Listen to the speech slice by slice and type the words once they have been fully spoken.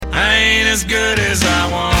as good as I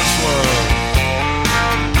once was.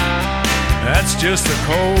 That's just the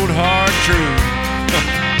cold, hard truth.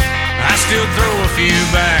 I still throw a few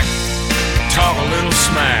back, talk a little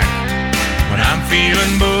smack when I'm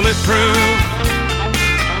feeling bulletproof.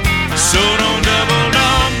 So don't double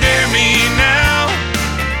dog dare me now,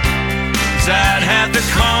 'cause I'd have to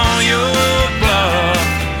call your bluff.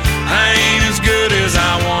 I ain't as good as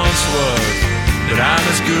I once was, but I'm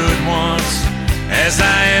as good once as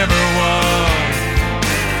I ever was.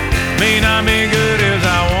 May not be good as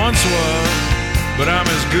I once was, but I'm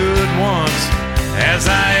as good once as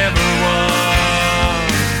I ever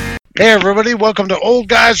was. Hey everybody, welcome to Old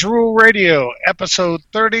Guys Rule Radio, episode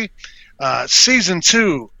 30, season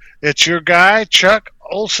 2. It's your guy, Chuck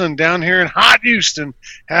Olson, down here in hot Houston,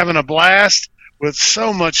 having a blast with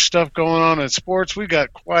so much stuff going on in sports. We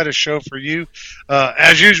got quite a show for you.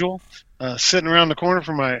 As usual, sitting around the corner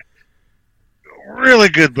from my really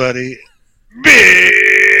good buddy,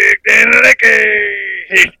 Big Danny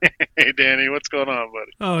Leckie. Hey, Danny, what's going on,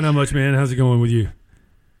 buddy? Oh, not much, man. How's it going with you?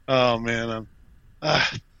 Oh, man, I'm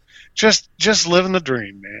just living the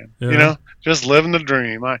dream, man. Yeah. You know, just living the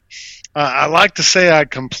dream. I like to say I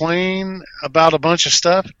complain about a bunch of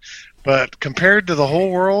stuff, but compared to the whole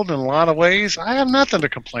world in a lot of ways, I have nothing to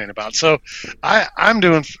complain about. So I'm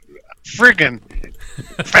doing friggin'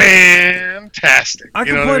 fantastic. I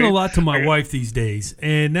complain a lot to my wife these days,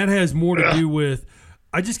 and that has more to do with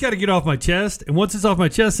I just got to get off my chest, and once it's off my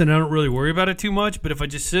chest, then I don't really worry about it too much. But if I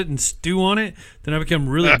just sit and stew on it, then I become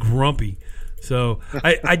really grumpy. So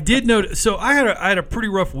I did notice. So I had a pretty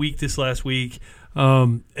rough week this last week.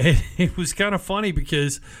 And it was kind of funny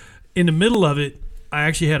because in the middle of it, I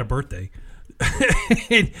actually had a birthday,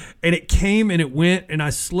 and it came and it went, and I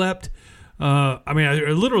slept. I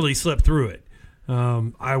literally slept through it.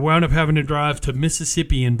 I wound up having to drive to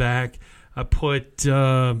Mississippi and back. I put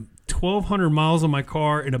 1,200 miles on my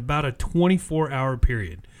car in about a 24-hour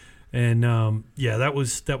period, and that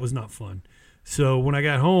was not fun. So when I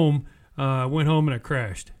got home, I went home and I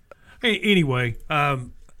crashed. Anyway, I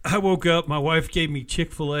woke up. My wife gave me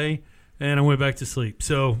Chick-fil-A, and I went back to sleep.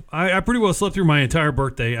 So I pretty well slept through my entire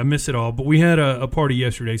birthday. I missed it all, but we had a party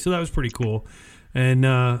yesterday, so that was pretty cool. And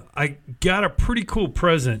I got a pretty cool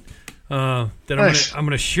present that Nice. I'm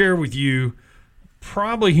gonna share with you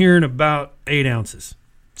probably here in about 8 ounces.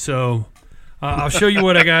 So I'll show you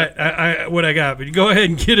what I got. What I got, but you go ahead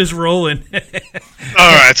and get us rolling.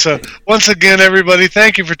 All right. So once again, everybody,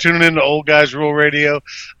 thank you for tuning in to Old Guys Rule Radio.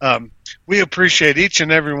 We appreciate each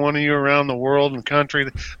and every one of you around the world and country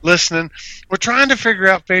listening. We're trying to figure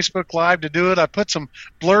out Facebook Live to do it. I put some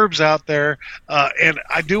blurbs out there, and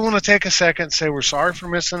I do want to take a second and say we're sorry for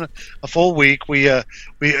missing a full week.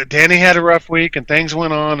 Danny had a rough week, and things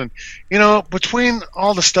went on, and between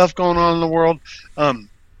all the stuff going on in the world,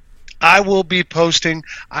 I will be posting,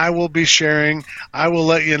 I will be sharing, I will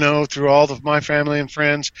let you know through all of my family and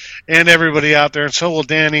friends and everybody out there, and so will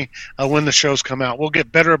Danny when the shows come out. We'll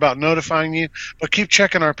get better about notifying you, but keep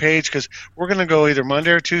checking our page because we're going to go either Monday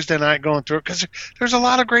or Tuesday night going through it because there's a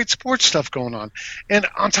lot of great sports stuff going on. And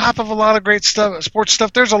on top of a lot of great sports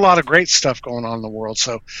stuff, there's a lot of great stuff going on in the world.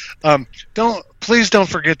 So please don't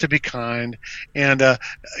forget to be kind, and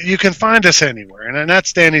you can find us anywhere, and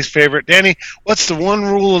that's Danny's favorite. Danny, what's the one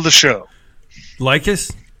rule of the show? Like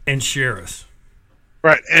us and share us.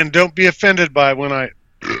 Right, and don't be offended by when I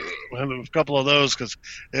have a couple of those because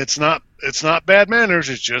it's not bad manners.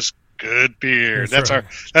 It's just good beer. That's our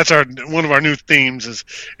one of our new themes is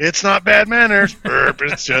it's not bad manners.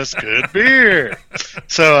 It's just good beer.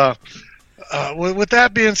 So. With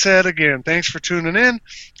that being said, again, thanks for tuning in.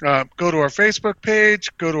 Go to our Facebook page,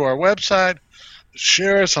 go to our website,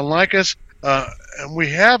 share us and like us. And we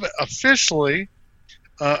have officially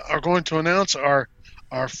are going to announce our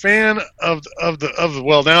fan of the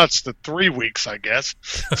well, now it's the 3 weeks, I guess.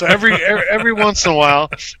 So every once in a while,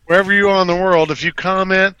 wherever you are in the world, if you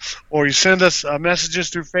comment or you send us messages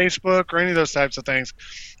through Facebook or any of those types of things,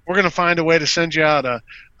 we're going to find a way to send you out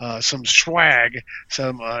some swag,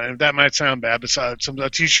 that might sound bad, but a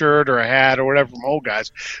T-shirt or a hat or whatever from Old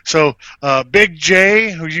Guys. So Big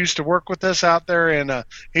J, who used to work with us out there, and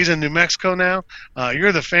he's in New Mexico now.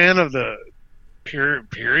 You're the fan of the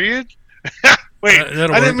period? Wait,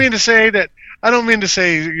 I didn't mean to say that. I don't mean to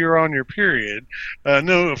say you're on your period.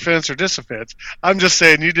 No offense or disoffense. I'm just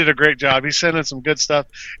saying you did a great job. He's sending some good stuff.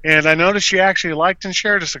 And I noticed you actually liked and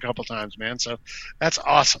shared us a couple times, man. So that's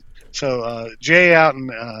awesome. So Jay out in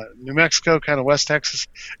New Mexico, kind of West Texas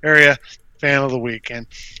area, fan of the week. And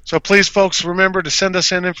so please, folks, remember to send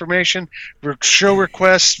us in information, show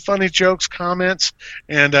requests, funny jokes, comments,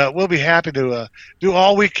 and we'll be happy to do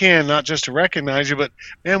all we can, not just to recognize you, but,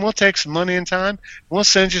 man, we'll take some money and time, and we'll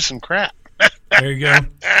send you some crap. There you go.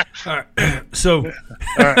 All right. So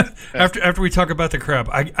after we talk about the crap,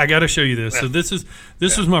 I got to show you this. So this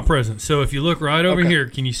was my present. So if you look right over here,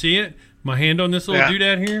 can you see it? My hand on this little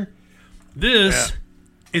doodad here. This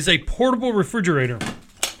is a portable refrigerator.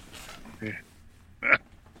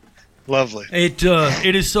 Lovely.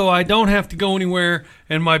 It is so I don't have to go anywhere,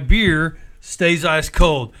 and my beer stays ice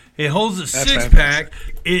cold. It holds a six-pack.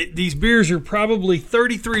 These beers are probably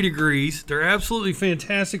 33 degrees. They're absolutely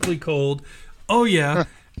fantastically cold. Oh yeah,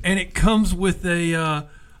 and it comes with a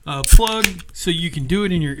plug, so you can do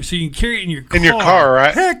it you can carry it in your car. In your car,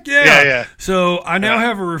 right? Heck yeah! Yeah. So I now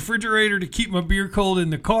have a refrigerator to keep my beer cold in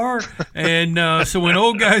the car, and so when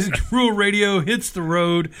Old Guys Rule Radio hits the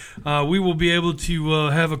road, we will be able to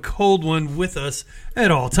have a cold one with us at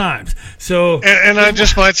all times. So, and I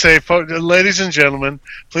just might say, ladies and gentlemen,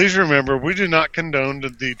 please remember, we do not condone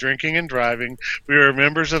the drinking and driving. We are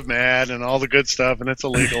members of MAD and all the good stuff, and it's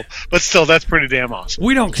illegal. But still, that's pretty damn awesome.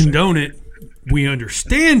 We don't condone it. We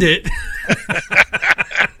understand it.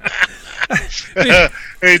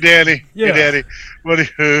 Hey, Danny. Yeah. Hey, Danny.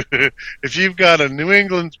 If you've got a New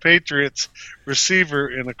England Patriots receiver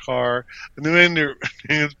in a car, a New England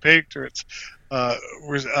Patriots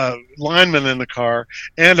lineman in the car,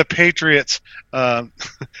 and a Patriots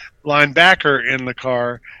linebacker in the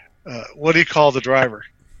car, what do you call the driver?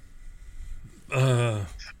 I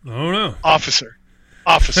don't know. Officer.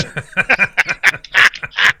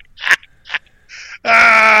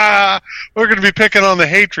 We're going to be picking on the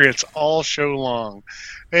Patriots all show long.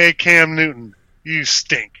 Hey, Cam Newton, you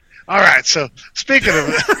stink. All right, so speaking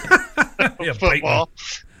of football,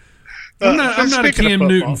 I'm not a Cam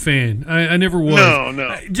Newton fan. I never was.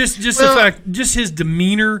 No. Just the fact, just his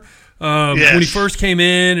demeanor when he first came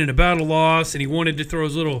in and about a loss, and he wanted to throw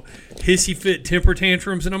his little hissy fit temper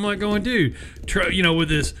tantrums, and I'm like going, dude, with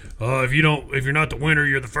this, if you're not the winner,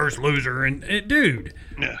 you're the first loser, and dude,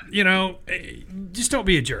 just don't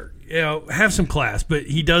be a jerk. Have some class, but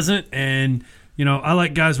he doesn't, and. I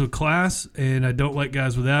like guys with class, and I don't like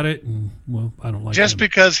guys without it. And I don't like. Just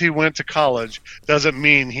because he went to college doesn't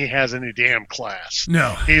mean he has any damn class.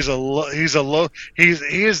 No, he is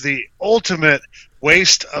the ultimate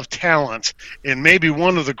waste of talent, and maybe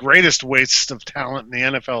one of the greatest wastes of talent in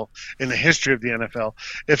the NFL, in the history of the NFL.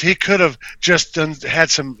 If he could have just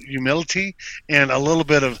had some humility and a little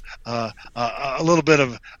bit of a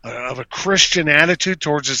Christian attitude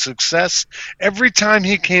towards his success, every time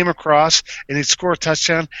he came across and he'd score a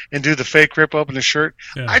touchdown and do the fake rip open his shirt,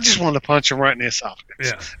 I just wanted to punch him right in the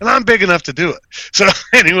esophagus. Yeah. And I'm big enough to do it. So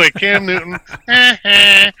anyway, Cam Newton,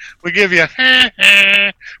 we give you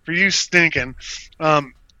for you stinking.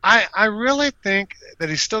 I really think that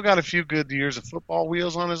he's still got a few good years of football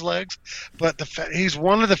wheels on his legs, but he's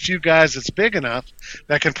one of the few guys that's big enough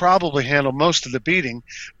that can probably handle most of the beating,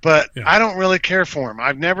 but I don't really care for him.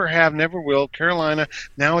 I've never will. Carolina,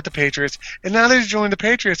 now with the Patriots, and now that he's joined the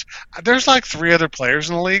Patriots, there's like 3 other players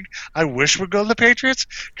in the league I wish would go to the Patriots,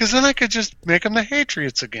 because then I could just make them the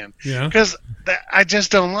Patriots again, because I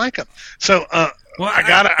just don't like them. So I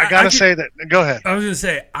gotta say that. Go ahead. I was gonna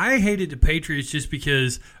say I hated the Patriots just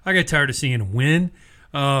because I got tired of seeing them win.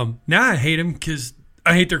 Now I hate them because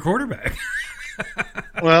I hate their quarterback.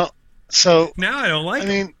 Well, so now I don't like.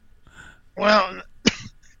 You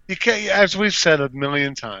can't. As we've said a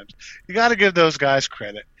million times, you got to give those guys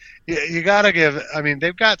credit. You got to give. I mean,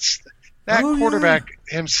 they've got that quarterback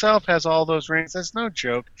himself has all those rings. That's no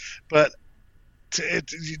joke. But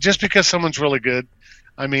just because someone's really good,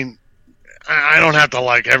 I mean. I don't have to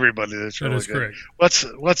like everybody that's really good. Correct. What's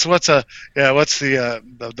the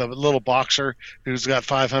little boxer who's got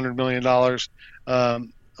 $500 million? Floyd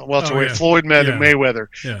Mayweather.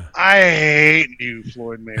 Yeah. I hate you,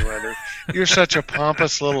 Floyd Mayweather. You're such a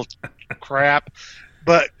pompous little crap.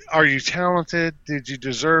 But are you talented? Did you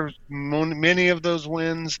deserve many of those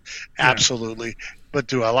wins? Absolutely. But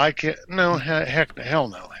do I like it? No, hell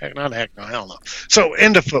no. Hell no. So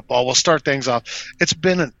into football, we'll start things off.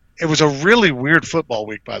 It was a really weird football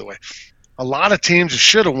week, by the way. A lot of teams who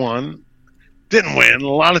should have won didn't win. A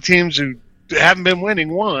lot of teams who haven't been winning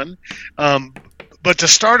won. But to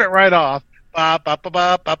start it right off, I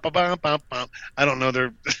don't know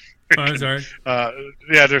their I'm sorry.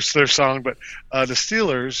 Their song, but the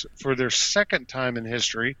Steelers, for their second time in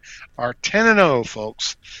history, are 10-0,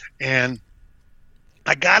 folks. And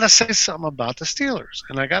I got to say something about the Steelers,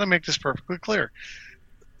 and I got to make this perfectly clear.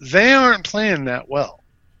 They aren't playing that well.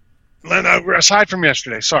 aside from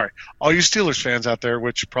yesterday, sorry, all you Steelers fans out there,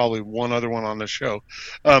 which probably one other one on the show,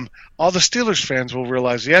 all the Steelers fans will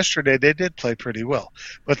realize yesterday they did play pretty well.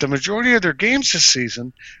 But the majority of their games this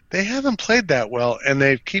season, they haven't played that well, and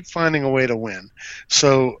they keep finding a way to win.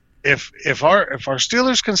 So if our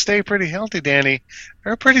Steelers can stay pretty healthy, Danny,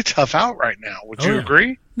 they're a pretty tough out right now. Would you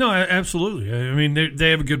agree? No, absolutely. I mean,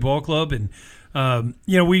 they have a good ball club, and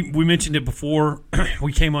we mentioned it before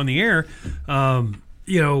we came on the air.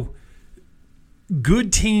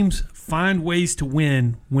 Good teams find ways to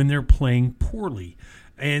win when they're playing poorly.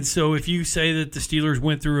 And so if you say that the Steelers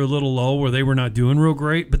went through a little lull where they were not doing real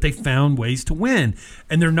great, but they found ways to win,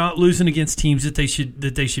 and they're not losing against teams that they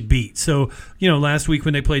should beat. So, last week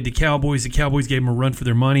when they played the Cowboys gave them a run for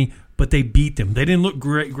their money, but they beat them. They didn't look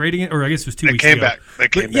great again, or I guess it was 2 weeks ago. They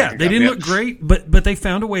came back. They didn't look great, but they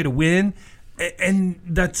found a way to win. And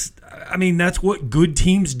that's what good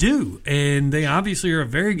teams do, and they obviously are a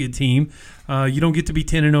very good team. You don't get to be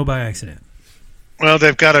 10-0 by accident. Well,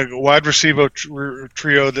 they've got a wide receiver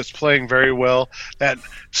trio that's playing very well.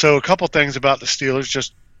 So a couple things about the Steelers,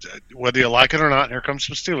 just whether you like it or not. Here comes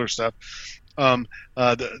some Steelers stuff.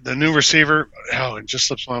 The new receiver, it just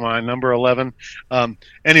slips my mind, number 11.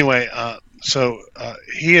 So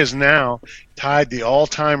he has now tied the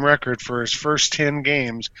all-time record for his first 10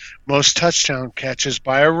 games, most touchdown catches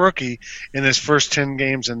by a rookie in his first 10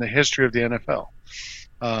 games in the history of the NFL.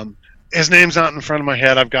 His name's not in front of my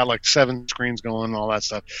head. I've got like 7 screens going and all that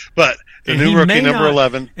stuff. But the new rookie, number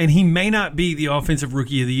 11. And he may not be the offensive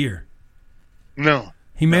rookie of the year. No.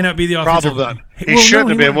 He may not be the offensive rookie. Probably not. He shouldn't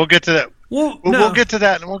have been. We'll get to that. We'll get to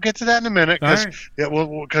that, and we'll get to that in a minute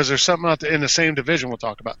because there's something out there in the same division we'll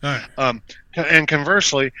talk about. All right. And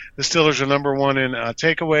conversely, the Steelers are number 1 in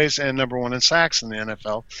takeaways and number 1 in sacks in the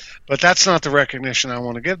NFL. But that's not the recognition I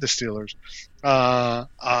want to give the Steelers. I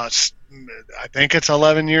think it's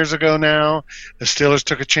 11 years ago now. The Steelers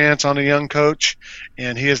took a chance on a young coach,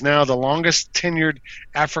 and he is now the longest tenured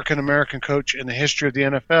African-American coach in the history of the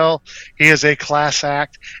NFL. He is a class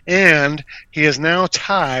act, and he has now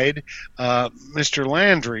tied Mr.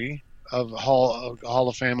 Landry of Hall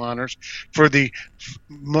of Fame honors for the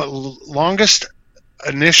longest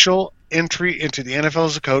initial entry into the NFL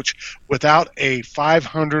as a coach without a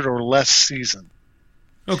 500 or less season.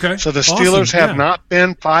 Okay. So the Steelers have not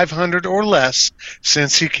been 500 or less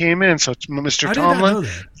since he came in. So Mr. Tomlin. Know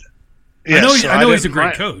that. Yes, I know he's a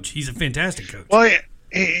great coach. He's a fantastic coach. Well,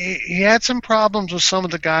 he had some problems with some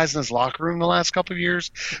of the guys in his locker room the last couple of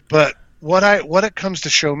years, but what it comes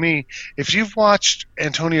to show me, if you've watched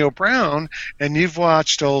Antonio Brown and you've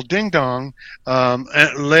watched old Ding Dong,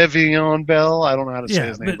 Le'Veon Bell, I don't know how to say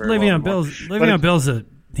his name. But Le'Veon Bell's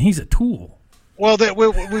he's a tool. Well,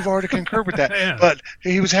 we've already concurred with that. Yeah. But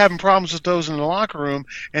he was having problems with those in the locker room,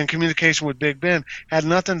 and communication with Big Ben had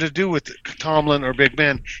nothing to do with Tomlin or Big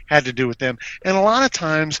Ben, had to do with them. And a lot of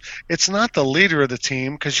times, it's not the leader of the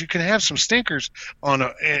team, because you can have some stinkers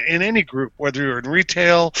in any group, whether you're in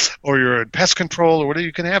retail or you're in pest control or whatever.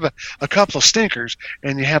 You can have a couple of stinkers,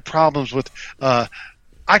 and you have problems with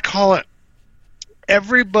I call it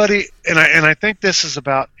everybody, and I think this is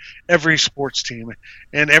about every sports team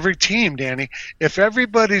and every team, Danny. If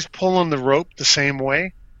everybody's pulling the rope the same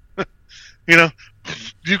way,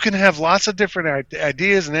 you can have lots of different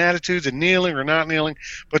ideas and attitudes and kneeling or not kneeling,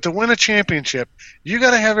 but to win a championship, you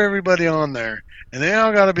got to have everybody on there, and they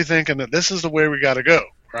all got to be thinking that this is the way we got to go,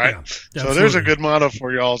 right? Yeah, so there's a good motto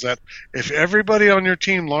for y'all, is that if everybody on your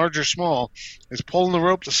team, large or small, is pulling the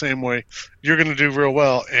rope the same way, you're going to do real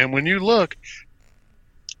well. And when you look,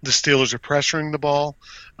 the Steelers are pressuring the ball.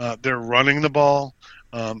 They're running the ball.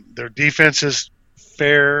 Their defense is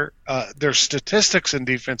fair. Their statistics in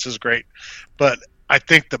defense is great. But I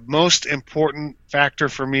think the most important factor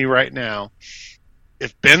for me right now,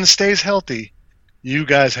 if Ben stays healthy, you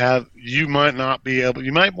might not be able –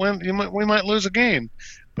 you might win. We might lose a game,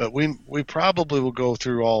 but we probably will go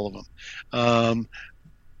through all of them.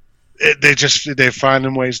 They're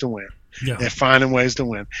finding ways to win. Yeah. They're finding ways to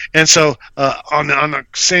win. And so on the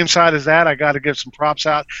same side as that, I got to give some props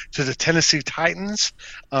out to the Tennessee Titans.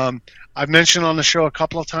 I've mentioned on the show a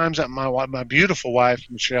couple of times that my beautiful wife,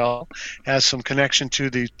 Michelle, has some connection to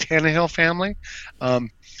the Tannehill family.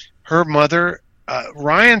 Her mother,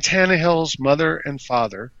 Ryan Tannehill's mother and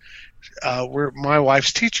father, were my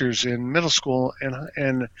wife's teachers in middle school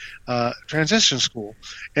and transition school.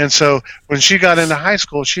 And so when she got into high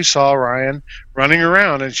school, she saw Ryan running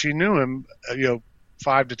around, and she knew him,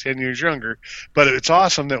 5 to 10 years younger. But it's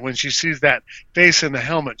awesome that when she sees that face in the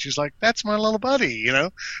helmet, she's like, that's my little buddy,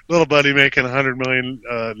 little buddy making $100 million.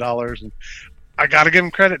 And I got to give him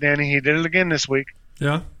credit, Danny. He did it again this week.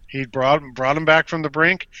 Yeah. He brought him back from the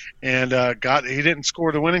brink, and he didn't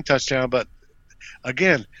score the winning touchdown, but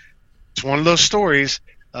again, it's one of those stories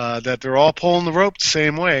that they're all pulling the rope the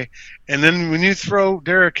same way. And then when you throw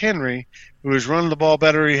Derrick Henry, who is running the ball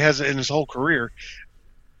better he has in his whole career,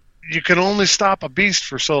 you can only stop a beast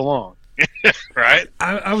for so long. Right?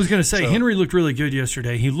 I was going to say Henry looked really good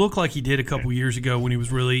yesterday. He looked like he did a couple years ago when he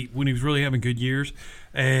was really having good years.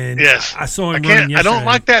 And yes, I saw him running yesterday. I don't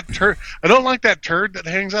like that turd. I don't like that turd that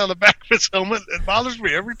hangs out of the back of his helmet. It bothers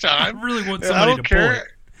me every time. I really want somebody to care. pull it.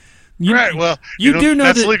 Right. Well, you do know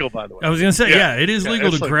that's that, legal, by the way. I was going to say, it is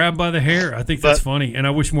legal to grab by the hair. I think that's funny, and I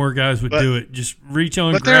wish more guys would do it. Just reach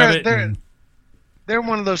on, grab it. They're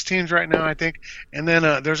one of those teams right now, I think. And then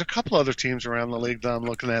there's a couple other teams around the league that I'm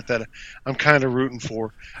looking at that I'm kind of rooting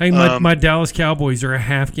for. Hey, my Dallas Cowboys are a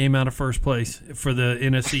half game out of first place for the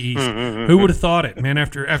NFC East. Who would have thought it, man?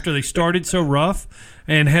 After they started so rough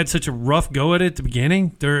and had such a rough go at it at the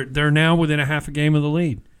beginning, they're now within a half a game of the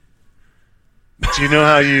lead. Do you know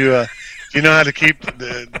how how to keep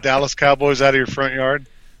the Dallas Cowboys out of your front yard?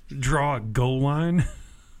 Draw a goal line.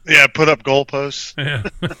 Yeah, put up goalposts. Yeah.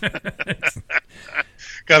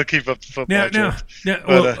 Got to keep up the football.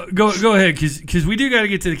 Go ahead, because we do got to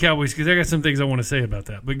get to the Cowboys because I got some things I want to say about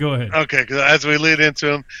that. But go ahead. Okay, because as we lead into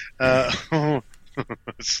them,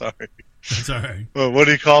 sorry. That's all right. Well, what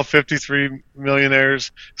do you call 53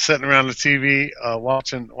 millionaires sitting around the TV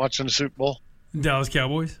watching the Super Bowl? Dallas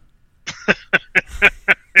Cowboys.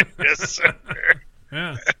 Yes, sir.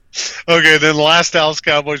 Yeah. Okay, then the last Dallas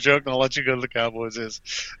Cowboys joke, and I'll let you go to the Cowboys, is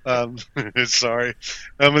sorry.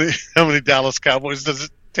 How many Dallas Cowboys does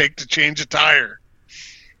it take to change a tire?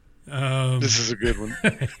 This is a good one.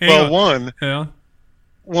 Well, one. Yeah.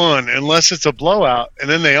 One, unless it's a blowout, and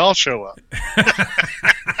then they all show up.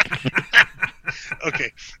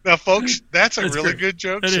 Okay, now, folks, that's really good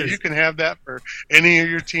joke. So you can have that for any of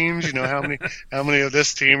your teams. You know how many of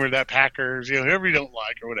this team or that Packers, whoever you don't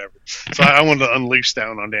like or whatever. So I wanted to unleash that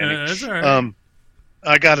one on Danny. That's all right.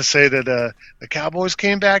 I got to say that the Cowboys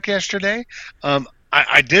came back yesterday.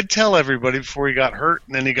 I did tell everybody before he got hurt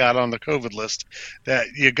and then he got on the COVID list that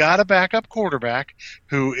you got a backup quarterback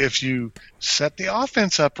who, if you set the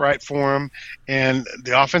offense up right for him and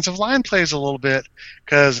the offensive line plays a little bit,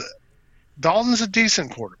 because Dalton's a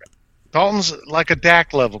decent quarterback. Dalton's like a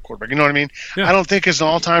Dak level quarterback. You know what I mean? Yeah. I don't think he's an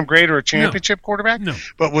all-time great or a championship quarterback. No.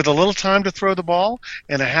 But with a little time to throw the ball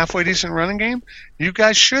and a halfway decent running game, you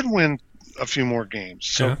guys should win a few more games.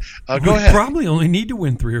 So go ahead. Probably only need to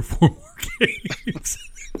win 3 or 4 more games.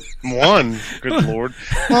 One, good Lord.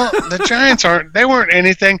 Well, the Giants weren't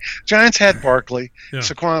anything. Giants had Barkley,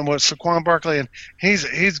 Saquon Barkley, and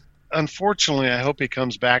he's unfortunately, I hope he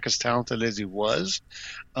comes back as talented as he was,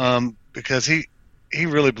 because he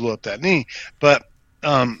really blew up that knee. But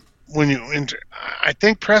I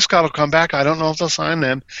think Prescott will come back. I don't know if they'll sign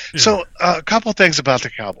them. Yeah. So a couple things about the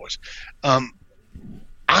Cowboys.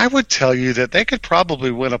 I would tell you that they could probably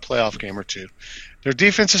win a playoff game or two. Their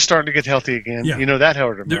defense is starting to get healthy again. Yeah. That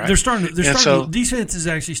hurt them, right? Defense is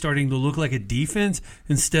actually starting to look like a defense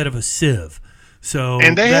instead of a sieve.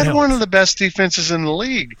 And they had one of the best defenses in the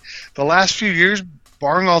league. The last few years,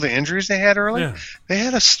 barring all the injuries they had early, they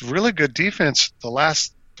had a really good defense the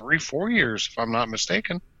last 3-4 years, if I'm not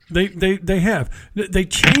mistaken. They have. They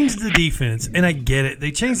changed the defense, and I get it.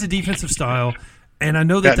 They changed the defensive style, and I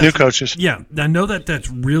know that new coaches. Yeah, I know that's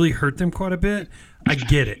really hurt them quite a bit. I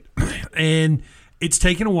get it. And it's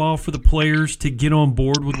taken a while for the players to get on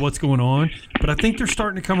board with what's going on, but I think they're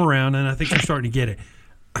starting to come around, and I think they're starting to get it.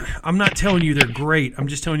 I'm not telling you they're great. I'm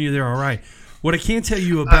just telling you they're all right. What I can tell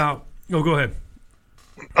you about – go ahead.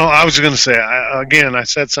 Oh, I was going to say, I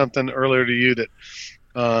said something earlier to you that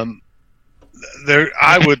I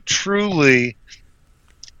would truly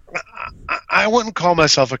 – I wouldn't call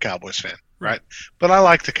myself a Cowboys fan, right? But I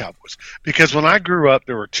like the Cowboys because when I grew up,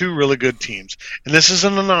 there were 2 really good teams. And this is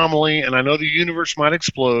an anomaly, and I know the universe might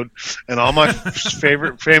explode and all my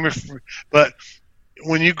favorite – but –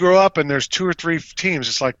 when you grow up and there's 2 or 3 teams,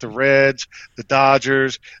 it's like the Reds, the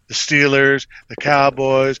Dodgers, the Steelers, the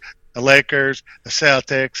Cowboys, the Lakers, the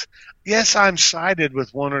Celtics. Yes, I'm sided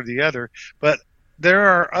with one or the other, but there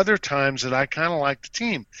are other times that I kind of like the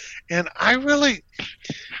team. And I really,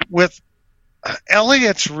 with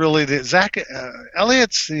Elliott's really Ezekiel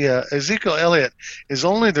Elliott is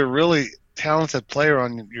only the really talented player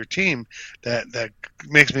on your team that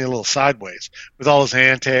makes me a little sideways with all his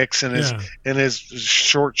antics and his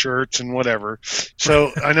short shirts and whatever.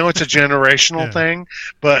 So I know it's a generational thing,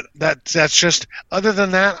 but that's just, other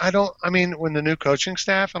than that, when the new coaching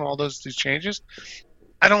staff and all these changes,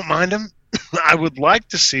 I don't mind them. I would like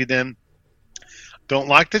to see them. Don't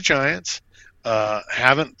like the Giants.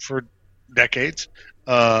 Haven't for decades.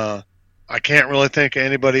 I can't really think of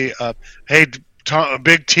anybody. Hey,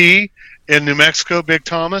 Big T in New Mexico, Big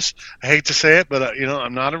Thomas. I hate to say it, but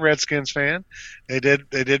I'm not a Redskins fan. They did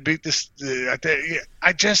beat this.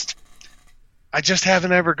 I just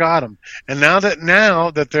haven't ever got them. And now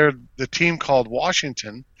that they're the team called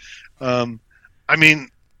Washington, I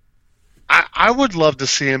would love to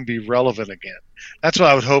see them be relevant again. That's what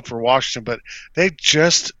I would hope for Washington. But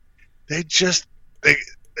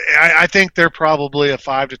I think they're probably a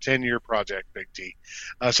 5 to 10 year project, Big T.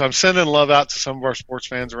 So I'm sending love out to some of our sports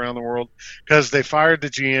fans around the world because they fired the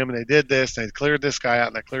GM and they did this, and they cleared this guy out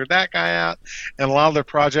and they cleared that guy out, and a lot of their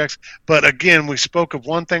projects. But again, we spoke of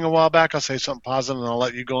one thing a while back. I'll say something positive and I'll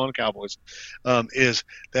let you go on, Cowboys. Is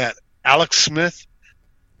that Alex Smith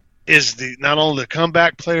is not only the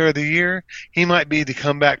comeback player of the year, he might be the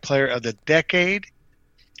comeback player of the decade.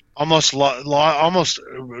 Almost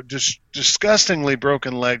disgustingly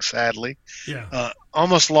broken leg, sadly. Yeah.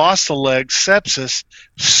 Almost lost a leg, sepsis,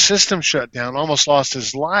 system shut down, almost lost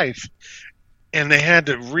his life. And they had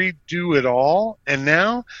to redo it all. And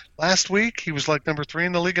now, last week, he was like number 3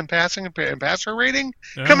 in the league in passing and passer rating.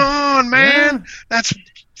 Yeah. Come on, man. Yeah. That's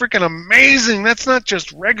freaking amazing. That's not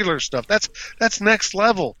just regular stuff. That's next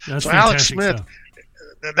level. That's so Alex Smith. Stuff.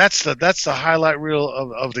 That's the highlight reel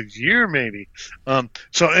of the year, maybe.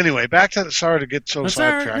 So anyway, back to sorry to get so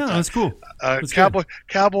sidetracked. No, that's cool.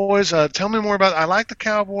 Cowboys. Tell me more about. I like the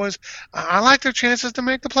Cowboys. I like their chances to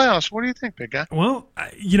make the playoffs. What do you think, big guy? Well,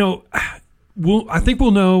 I think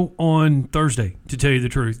we'll know on Thursday, to tell you the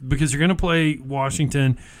truth, because they're going to play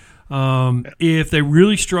Washington. If they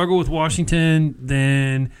really struggle with Washington,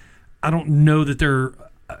 then I don't know that they're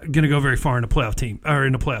going to go very far in the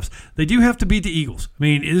playoffs. They do have to beat the Eagles. I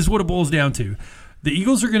mean, it is what it boils down to. The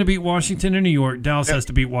Eagles are going to beat Washington and New York. Dallas has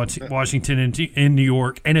to beat Washington and New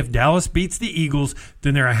York. And if Dallas beats the Eagles,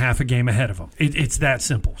 then they're a half a game ahead of them. It's that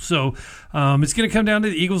simple. So it's going to come down to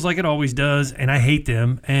the Eagles like it always does, and I hate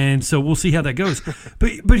them. And so we'll see how that goes.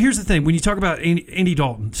 But here's the thing: when you talk about Andy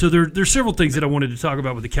Dalton, so there's several things that I wanted to talk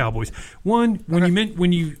about with the Cowboys. One,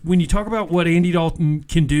 when you talk about what Andy Dalton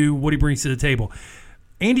can do, what he brings to the table.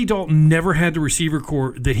 Andy Dalton never had the receiver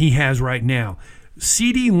corps that he has right now.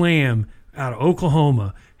 CeeDee Lamb out of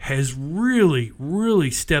Oklahoma has really,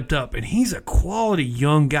 really stepped up, and he's a quality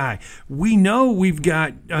young guy. We know we've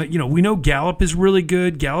got, we know Gallup is really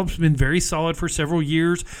good. Gallup's been very solid for several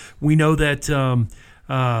years. We know that, oh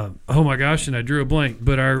my gosh, and I drew a blank,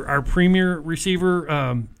 but our premier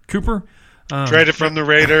receiver, Cooper, traded from the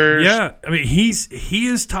Raiders. Yeah, I mean he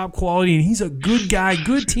is top quality, and he's a good guy,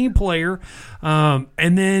 good team player.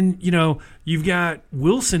 And then you've got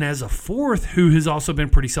Wilson as a fourth, who has also been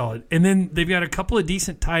pretty solid. And then they've got a couple of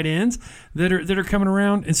decent tight ends that are coming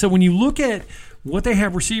around. And so when you look at what they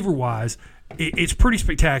have receiver wise, it's pretty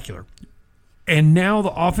spectacular. And now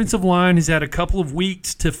the offensive line has had a couple of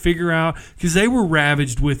weeks to figure out, because they were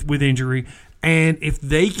ravaged with injury, and if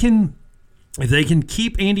they can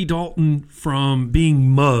keep Andy Dalton from being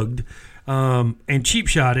mugged and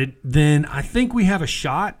cheap-shotted, then I think we have a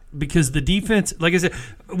shot, because the defense, like I said,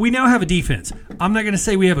 we now have a defense. I'm not going to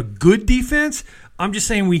say we have a good defense. I'm just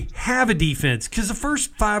saying we have a defense, because the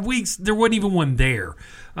first 5 weeks, there wasn't even one there.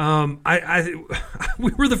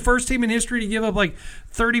 We were the first team in history to give up like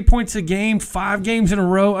 30 points a game, 5 games in a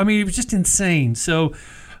row. I mean, it was just insane. So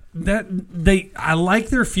I like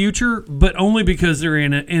their future, but only because they're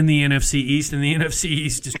in the NFC East, and the NFC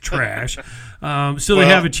East is trash. So they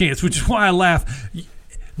have a chance, which is why I laugh.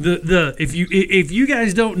 If you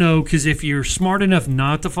guys don't know, because if you're smart enough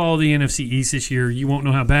not to follow the NFC East this year, you won't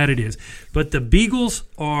know how bad it is. But the Beagles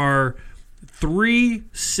are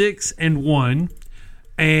 3-6-1,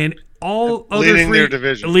 and all other leading their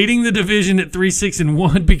division, leading the division at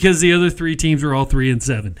 3-6-1, because the other 3 teams are all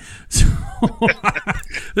 3-7. So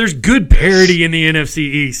there's good parity in the NFC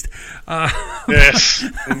East. Yes,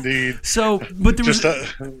 indeed. So, but there's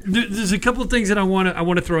a couple of things that I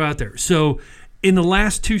want to throw out there. So, in the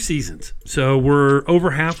last 2 seasons, so we're over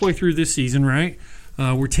halfway through this season, right?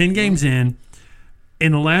 We're 10 games in.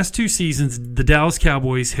 In the last 2 seasons, the Dallas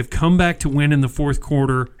Cowboys have come back to win in the fourth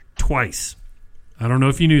quarter twice. I don't know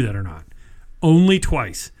if you knew that or not. Only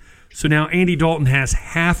twice. So now Andy Dalton has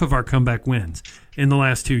half of our comeback wins in the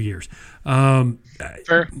last 2 years.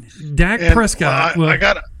 Fair. Dak Prescott.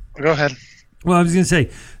 Go ahead. Well, I was going to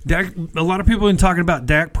say, a lot of people have been talking about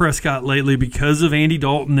Dak Prescott lately because of Andy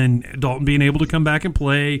Dalton and Dalton being able to come back and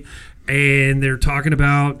play. And they're talking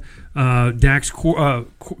about Dak's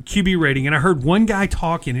QB rating. And I heard one guy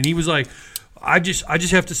talking, and he was like, I just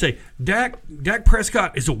have to say, Dak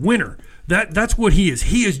Prescott is a winner. That's what he is.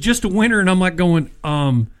 He is just a winner. And I'm like going,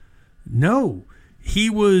 No, he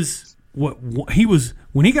was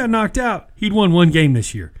when he got knocked out. He'd won one game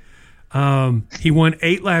this year. He won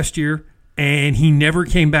 8 last year, and he never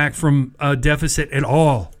came back from a deficit at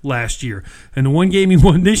all last year. And the one game he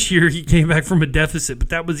won this year, he came back from a deficit, but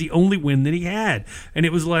that was the only win that he had, and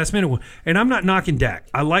it was a last-minute one. And I'm not knocking Dak.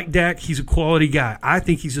 I like Dak. He's a quality guy. I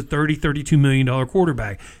think he's a $32 million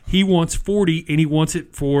quarterback. He wants 40, and he wants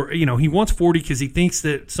it for, he wants 40 because he thinks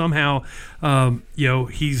that somehow,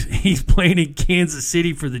 he's playing in Kansas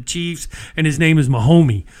City for the Chiefs, and his name is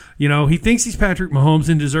Mahomie. He thinks he's Patrick Mahomes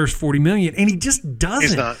and deserves $40 million, and he just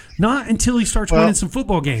doesn't. He's not until he starts winning some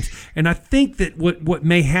football games. And I think that what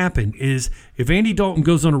may happen is if Andy Dalton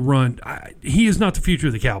goes on a run, he is not the future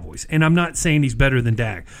of the Cowboys. And I'm not saying he's better than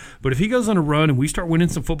Dak. But if he goes on a run and we start winning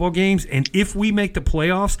some football games, and if we make the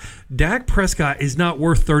playoffs, Dak Prescott is not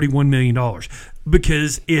worth $31 million.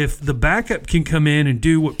 Because if the backup can come in and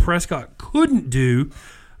do what Prescott couldn't do,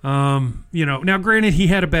 now granted he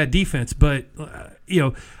had a bad defense, but,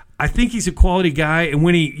 I think he's a quality guy, and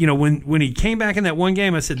when he, when he came back in that one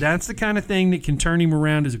game, I said that's the kind of thing that can turn him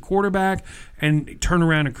around as a quarterback and turn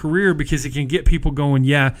around a career because it can get people going.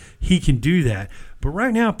 Yeah, he can do that. But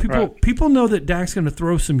right now, people know that Dak's going to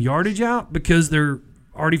throw some yardage out because they're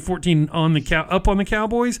already 14 up on the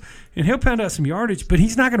Cowboys, and he'll pound out some yardage, but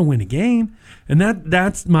he's not going to win a game, and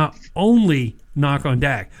that's my only knock on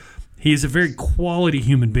Dak. He is a very quality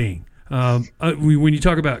human being. When you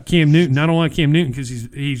talk about Cam Newton, I don't like Cam Newton because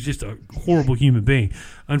he's just a horrible human being.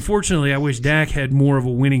 Unfortunately, I wish Dak had more of a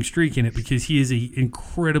winning streak in it because he is an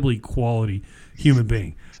incredibly quality human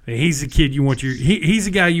being. He's the kid you want he's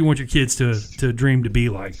the guy you want your kids to dream to be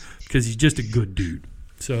like because he's just a good dude.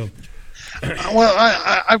 So, well,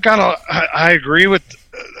 I agree with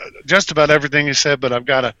just about everything you said, but I've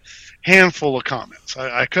got a handful of comments.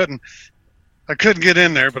 I couldn't get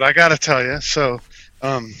in there, but I got to tell you. So.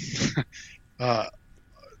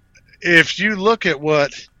 If you look at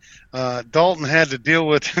what Dalton had to deal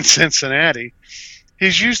with in Cincinnati,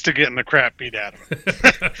 he's used to getting the crap beat out of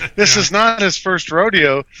him. This is not his first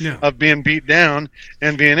rodeo of being beat down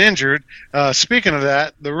and being injured. Speaking of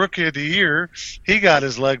that, the Rookie of the Year, he got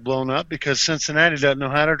his leg blown up because Cincinnati doesn't know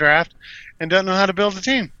how to draft and doesn't know how to build a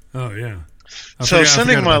team. Oh, yeah. So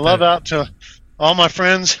sending my love out to all my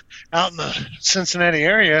friends out in the Cincinnati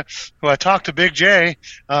area who I talked to Big J.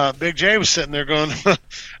 Big J was sitting there going,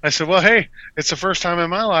 I said, well, hey, it's the first time in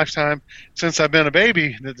my lifetime since I've been a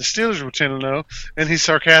baby that the Steelers were 10-0. And he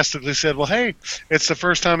sarcastically said, well, hey, it's the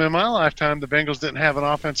first time in my lifetime the Bengals didn't have an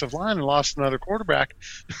offensive line and lost another quarterback,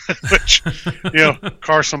 which,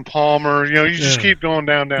 Carson Palmer, you just keep going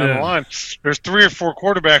down the line. There's 3 or 4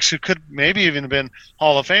 quarterbacks who could maybe even have been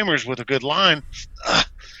Hall of Famers with a good line.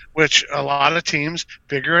 Which a lot of teams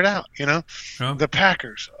figure it out, The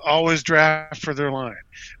Packers always draft for their line.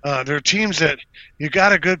 There are teams that you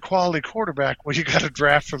got a good quality quarterback, well, you got to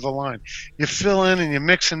draft for the line. You fill in and you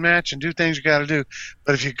mix and match and do things you got to do.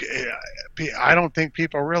 But I don't think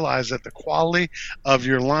people realize that the quality of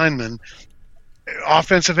your linemen,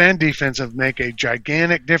 offensive and defensive, make a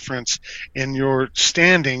gigantic difference in your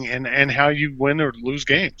standing and how you win or lose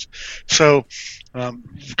games. So,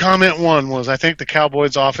 comment 1 was I think the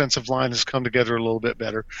Cowboys' offensive line has come together a little bit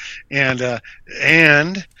better, and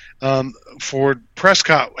for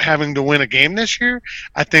Prescott having to win a game this year,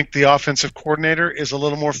 I think the offensive coordinator is a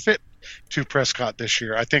little more fit to Prescott this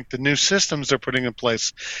year. I think the new systems they're putting in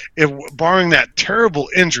place, barring that terrible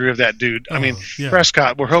injury of that dude,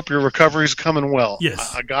 Prescott, we hope your recovery is coming well.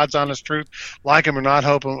 Yes. God's honest truth, like him or not,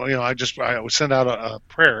 hope him. I would send out a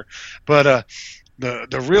prayer, but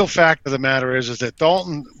the real fact of the matter is that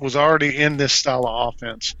Dalton was already in this style of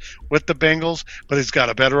offense with the Bengals, but he's got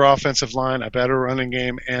a better offensive line, a better running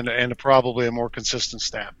game, and probably a more consistent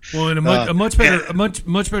staff. Well, and a much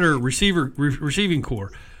better receiving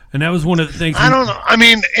core. And that was one of the things. I don't know. I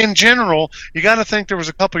mean, in general, you got to think there was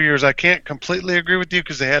a couple of years I can't completely agree with you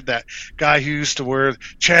because they had that guy who used to wear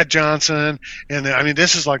Chad Johnson, and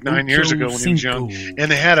this is like 9 years ago when he was young.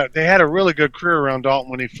 And they had a really good career around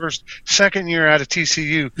Dalton when he second year out of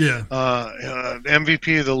TCU. Yeah.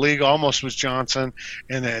 MVP of the league almost was Johnson,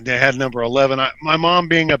 and they had number 11. My mom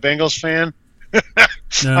being a Bengals fan.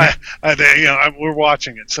 We're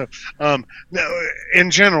watching it. So,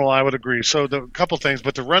 in general, I would agree. So, the couple things,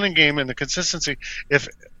 but the running game and the consistency.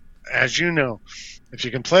 As you know, if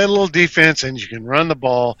you can play a little defense and you can run the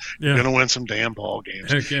ball, you're going to win some damn ball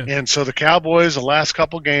games. Heck yeah. And so, the Cowboys, the last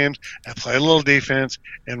couple games, have played a little defense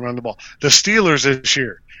and run the ball. The Steelers this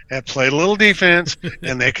year have played a little defense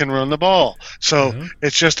and they can run the ball. So,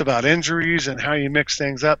 it's just about injuries and how you mix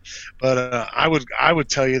things up. But I would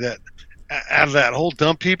tell you that. out of that whole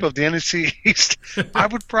dump heap of the NFC East, I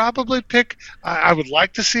would probably pick. I would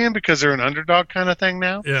like to see them because they're an underdog kind of thing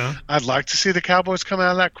now. Yeah. I'd like to see the Cowboys come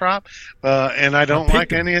out of that crop, and I don't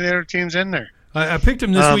like any of the other teams in there. I picked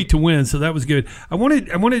them this week to win, so that was good. I wanted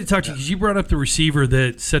to talk to you because you brought up the receiver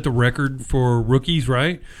that set the record for rookies,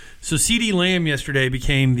 right? So CeeDee Lamb yesterday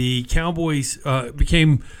became the Cowboys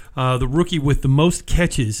the rookie with the most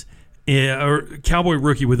catches, or Cowboy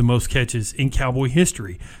rookie with the most catches in Cowboy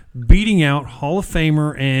history, beating out Hall of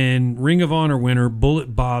Famer and Ring of Honor winner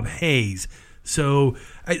Bullet Bob Hayes. So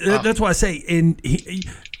that's why I say, and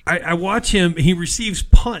I watch him. He receives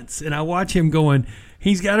punts, and I watch him going.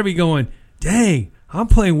 He's got to be going, dang, I'm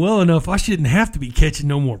playing well enough. I shouldn't have to be catching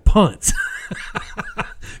no more punts.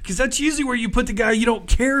 Because that's usually where you put the guy you don't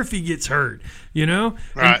care if he gets hurt, you know?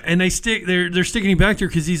 Right. And they're sticking him back there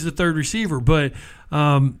because he's the third receiver. But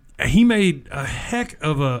he made a heck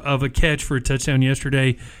of a catch for a touchdown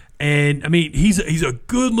yesterday. And, I mean, he's a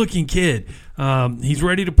good-looking kid. He's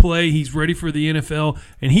ready to play. He's ready for the NFL.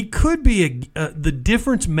 And he could be the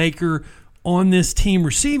difference maker on this team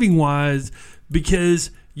receiving-wise because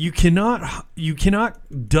 – You cannot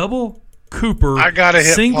double Cooper. I gotta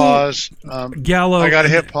hit pause. Gallo. I gotta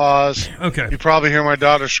hit pause. Okay. You probably hear my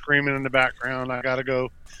daughter screaming in the background. I gotta go.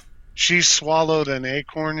 She swallowed an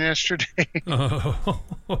acorn yesterday. Oh.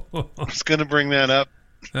 I was gonna bring that up.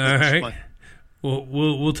 All right. Well,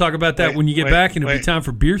 we'll talk about that when you get back, and it'll be time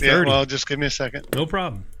for Beer 30. Yeah, well, just give me a second. No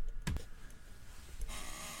problem.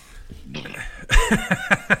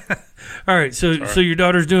 All right. So your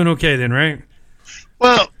daughter's doing okay then, right?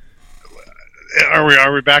 Well,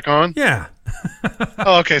 are we back on? Yeah.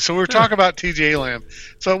 Oh, okay. So we were talking about TJ Lamb.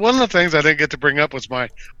 So one of the things I didn't get to bring up was my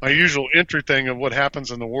usual entry thing of what happens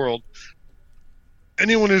in the world.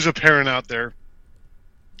 Anyone who's a parent out there,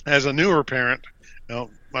 as a newer parent,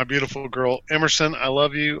 my beautiful girl Emerson, I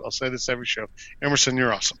love you. I'll say this every show. Emerson,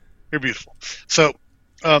 you're awesome. You're beautiful. So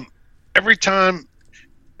every time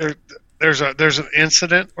there's an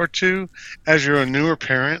incident or two as you're a newer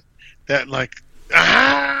parent that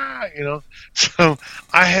so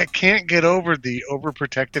I can't get over the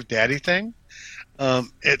overprotective daddy thing.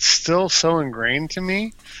 It's still so ingrained to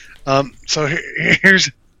me. So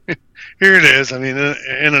here it is. I mean,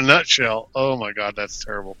 in a nutshell, oh my God, that's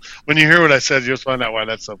terrible. When you hear what I said, you'll find out why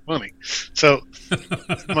that's so funny. So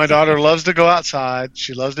my daughter loves to go outside.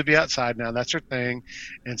 She loves to be outside now. That's her thing.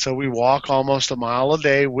 And so we walk almost a mile a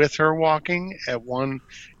day with her walking at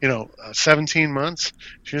 17 months.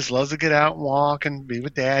 She just loves to get out and walk and be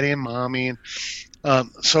with daddy and mommy. And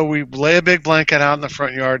so we lay a big blanket out in the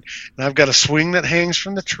front yard, and I've got a swing that hangs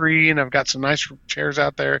from the tree, and I've got some nice chairs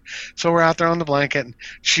out there. So we're out there on the blanket, and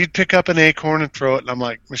she'd pick up an acorn and throw it, and I'm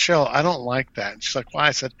like, Michelle, I don't like that. And she's like, why?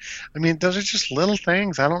 I said, I mean, those are just little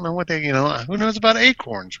things. I don't know what they, who knows about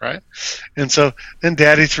acorns, right? And so then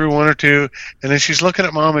Daddy threw one or two, and then she's looking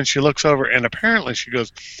at Mom, and she looks over, and apparently she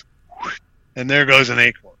goes, and there goes an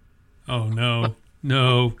acorn. Oh,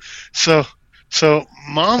 no. So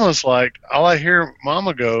Mama's like, all I hear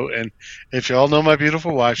Mama go, and if y'all know my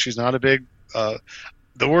beautiful wife, she's not a big, the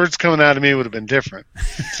words coming out of me would have been different.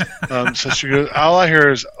 So she goes, all I hear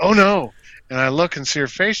is, oh no. And I look and see her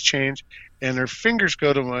face change, and her fingers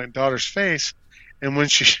go to my daughter's face. And when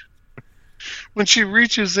she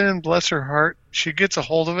reaches in, bless her heart, she gets a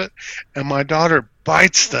hold of it, and my daughter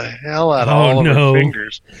bites the hell out of all of her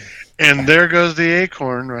fingers. And there goes the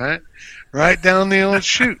acorn, right down the old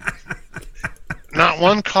chute. Not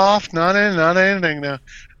one cough, not anything. Now,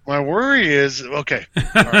 my worry is, okay.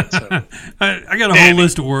 All right, so, I got a whole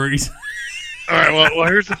list of worries. All right, well,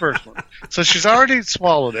 here's the first one. So she's already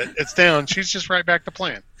swallowed it. It's down. She's just right back to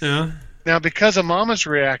playing. Yeah. Now, because of Mama's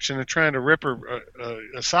reaction to trying to rip her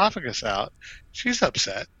esophagus out, she's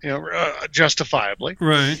upset, justifiably.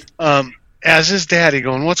 Right. As is Daddy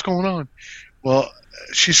going, what's going on? Well,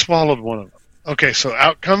 she swallowed one of them. Okay, so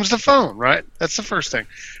out comes the phone, right? That's the first thing.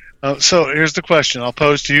 So here's the question I'll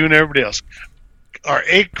pose to you and everybody else.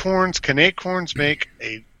 Can acorns make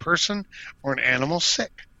a person or an animal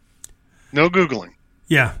sick? No Googling.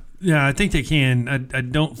 Yeah, I think they can. I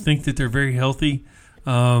don't think that they're very healthy.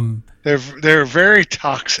 They're very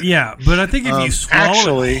toxic. Yeah, but I think if you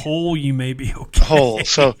swallow it whole, you may be okay. Whole.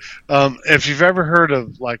 So if you've ever heard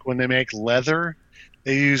of, like, when they make leather,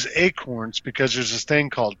 they use acorns because there's this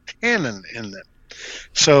thing called tannin in them.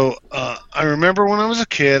 So I remember when I was a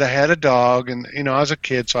kid, I had a dog, and I was a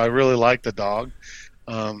kid, so I really liked the dog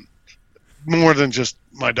more than just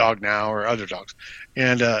my dog now or other dogs.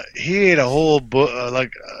 And he ate a whole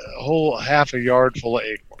half a yard full of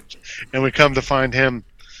acorns, and we come to find him,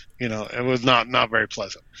 it was not very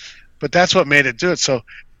pleasant. But that's what made it do it. So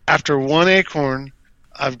after one acorn,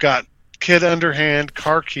 I've got kid underhand,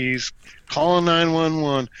 car keys, calling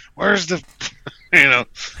 911. Where's the,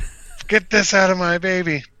 get this out of my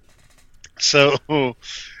baby. So,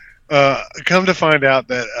 come to find out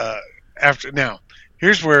that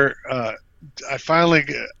here's where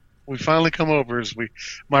we finally come over.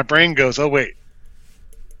 My brain goes, oh wait,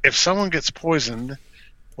 if someone gets poisoned,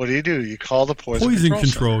 what do? You call the poison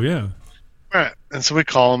control. Yeah. Right. And so we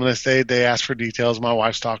call them, and they ask for details. My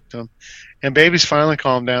wife's talking to them. And baby's finally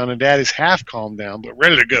calmed down, and daddy's half calmed down, but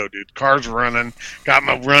ready to go, dude. Car's running, got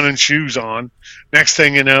my running shoes on. Next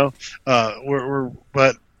thing you know,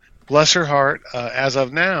 but bless her heart, as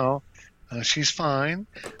of now, she's fine.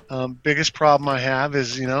 Biggest problem I have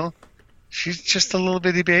is, she's just a little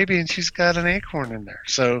bitty baby, and she's got an acorn in there.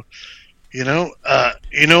 So, you know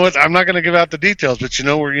what? I'm not going to give out the details, but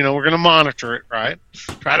we're going to monitor it, right?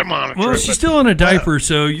 Try to monitor it. Well, she's still in a diaper,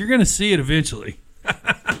 so you're going to see it eventually.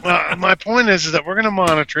 Well, my point is that we're going to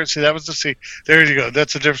monitor it. See, that was the see. There you go.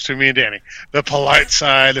 That's the difference between me and Danny. The polite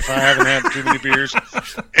side, if I haven't had too many beers,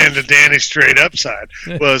 and the Danny straight up side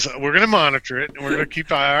was we're going to monitor it, and we're going to keep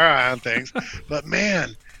our eye on things. But,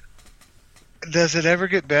 man, does it ever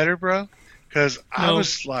get better, bro? Because I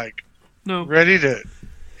was like ready to –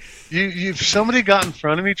 if somebody got in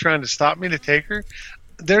front of me trying to stop me to take her,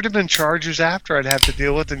 there'd have been charges after I'd have to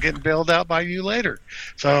deal with and getting bailed out by you later.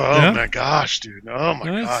 So, my gosh, dude. Oh,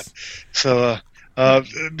 my God. So,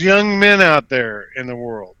 young men out there in the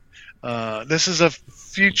world, this is a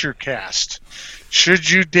future cast. Should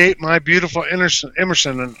you date my beautiful Emerson,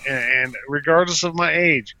 and regardless of my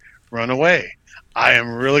age, run away. I am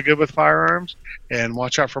really good with firearms, and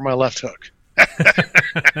watch out for my left hook.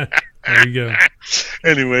 There you go.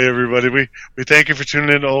 Anyway, everybody, we thank you for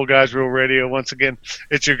tuning in to Old Guys Real Radio. Once again,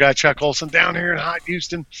 it's your guy Chuck Olson down here in hot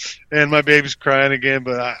Houston, and my baby's crying again,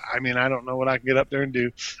 but I don't know what I can get up there and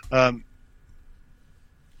do.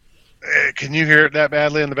 Can you hear it that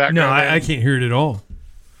badly in the background? No, I can't hear it at all.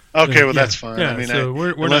 Okay, well, that's fine. Yeah,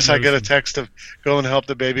 we're unless I get a text of go and help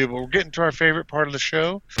the baby, but we're getting to our favorite part of the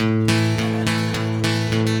show.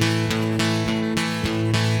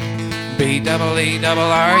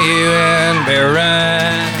 B-double-E-double-R-U-N, beer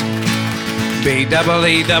run.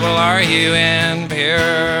 B-double-E-double-R-U-N,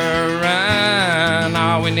 beer run.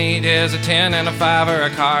 All we need is a 10 and a 5 or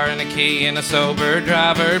a car and a key and a sober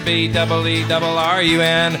driver.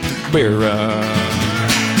 B-double-E-double-R-U-N, beer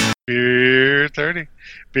run. Beer 30.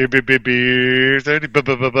 Beer 30.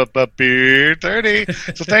 Beer 30.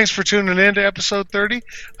 So thanks for tuning in to episode 30.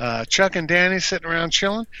 Chuck and Danny sitting around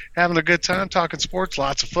chilling, having a good time, talking sports,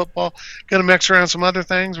 lots of football. Going to mix around some other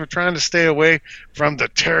things. We're trying to stay away from the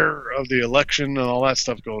terror of the election and all that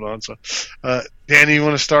stuff going on. So, Danny, you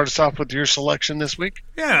want to start us off with your selection this week?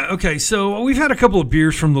 Yeah, okay. So we've had a couple of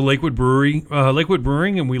beers from the Lakewood Brewing,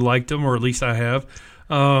 and we liked them, or at least I have.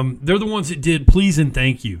 They're the ones that did Please and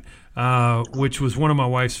Thank You. Which was one of my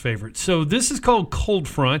wife's favorites. So this is called Cold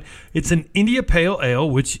Front. It's an India Pale Ale,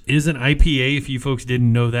 which is an IPA, if you folks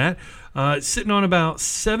didn't know that. It's sitting on about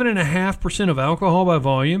 7.5% of alcohol by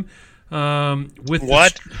volume. With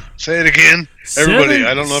what? Say it again. Everybody,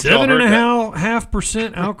 I don't know if y'all heard that.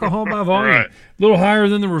 7.5% alcohol by volume. Right. A little higher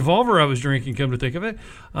than the Revolver I was drinking, come to think of it.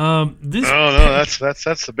 No, that's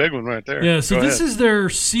the big one right there. Yeah, so this is their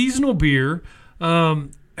seasonal beer.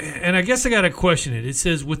 And I guess I got to question it. It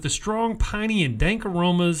says, with the strong, piney, and dank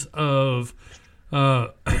aromas of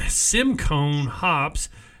Simcoe hops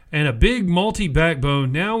and a big malty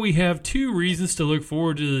backbone, now we have 2 reasons to look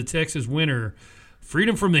forward to the Texas winter.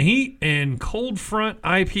 Freedom from the Heat and Cold Front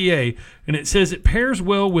IPA. And it says it pairs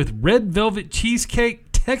well with red velvet cheesecake,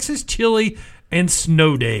 Texas chili, and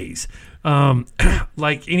snow days.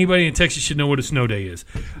 Like anybody in Texas should know what a snow day is.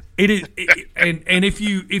 It is, and if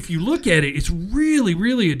you look at it, it's really,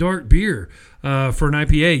 really a dark beer for an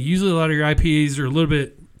IPA. Usually, a lot of your IPAs are a little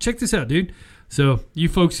bit. Check this out, dude. So you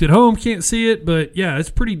folks at home can't see it, but yeah,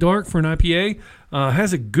 it's pretty dark for an IPA.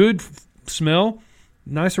 Has a good smell,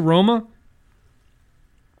 nice aroma.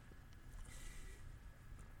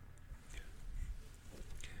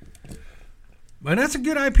 And that's a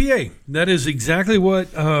good IPA. That is exactly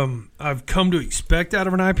what I've come to expect out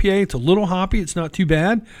of an IPA. It's a little hoppy. It's not too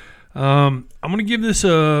bad. I'm going to give this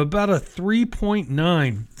about a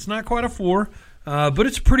 3.9. It's not quite a 4, but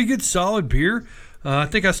it's a pretty good solid beer. I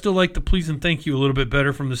think I still like the Please and Thank You a little bit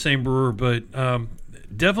better from the same brewer, but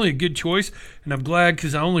definitely a good choice. And I'm glad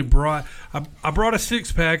because I only brought a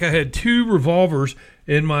 6-pack. I had 2 Revolvers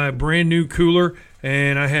in my brand new cooler,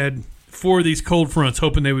 and I had 4 of these Cold Fronts,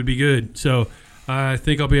 hoping they would be good. So I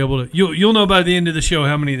think I'll be able to. You'll know by the end of the show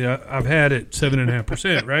how many that I've had at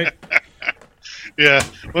 7.5%, right? Yeah.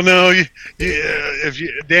 Well, no.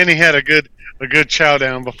 Danny had a good a good chow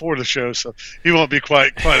down before the show, so he won't be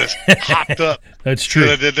quite as hopped up. That's true.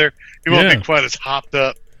 That I did there. He won't be quite as hopped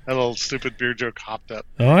up. That little stupid beer joke, hopped up.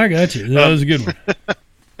 Oh, I got you. That was a good one.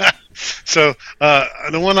 So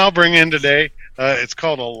the one I'll bring in today, it's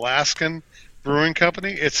called Alaskan Brewing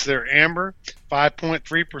Company. It's their amber,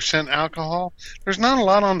 5.3% alcohol. There's not a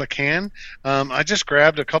lot on the can. I just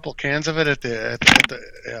grabbed a couple cans of it at the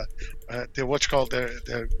what's called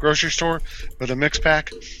the grocery store with a mix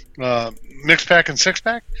pack and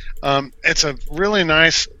 6-pack. It's a really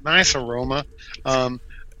nice aroma.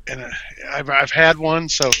 And I've had one,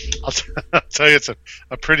 so I'll tell you it's a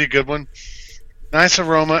pretty good one. Nice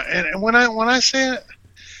aroma, and when I say it,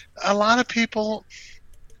 a lot of people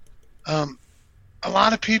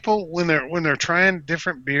when they're trying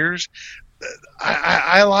different beers,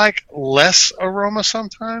 I like less aroma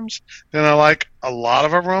sometimes than I like a lot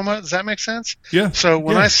of aroma. Does that make sense? Yeah. So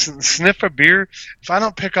when I sniff a beer, if I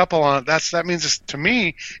don't pick up on it, that means to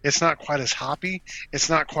me it's not quite as hoppy. It's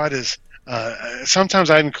not quite as sometimes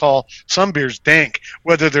I even call some beers dank,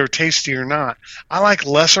 whether they're tasty or not. I like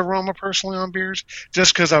less aroma personally on beers,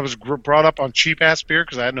 just because I was brought up on cheap ass beer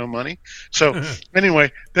because I had no money. So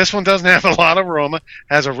anyway, this one doesn't have a lot of aroma,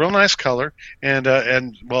 has a real nice color, and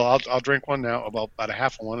well, I'll drink one now, about a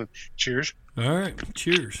half of one. And cheers. All right,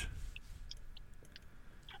 cheers.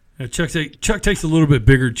 Now, Chuck takes a little bit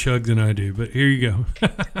bigger chug than I do, but here you go.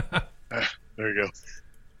 There you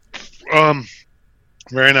go.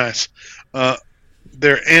 Very nice.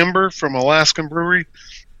 Their amber from Alaskan Brewery.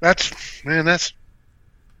 I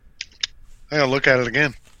gotta look at it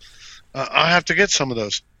again. I'll have to get some of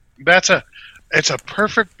those. It's a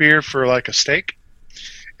perfect beer for like a steak.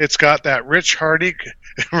 It's got that rich, hearty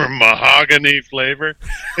mahogany flavor.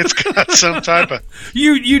 It's got some type of.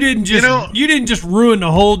 You didn't just ruin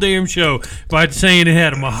the whole damn show by saying it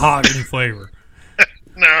had a mahogany flavor.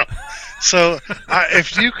 No. So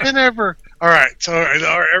if you can ever. All right, so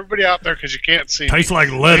everybody out there, because you can't see, tastes like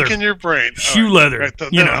leather. Think in your brain, shoe leather. Right,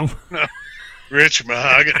 no, rich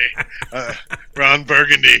mahogany, Ron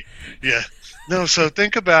Burgundy. Yeah, no. So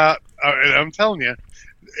think about. I'm telling you,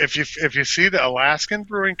 if you see the Alaskan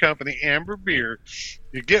Brewing Company amber beer,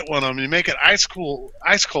 you get one of them. You make it ice cold.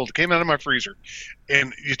 It came out of my freezer,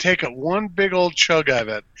 and you take one big old chug of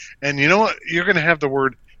it, and you know what? You're going to have the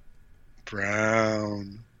word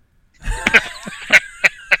brown.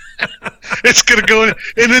 It's going to go in,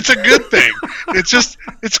 and it's a good thing.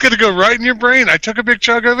 It's going to go right in your brain. I took a big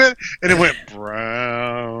chug of it, and it went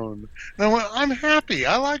brown. And I went, I'm happy.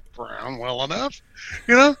 I like brown well enough.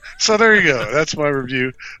 So there you go. That's my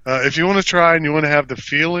review. If you want to try and you want to have the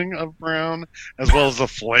feeling of brown as well as the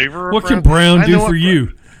flavor of what can brown do for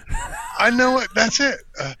you? I know it. That's it.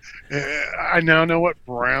 I now know what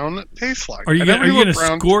brown tastes like. Are you going to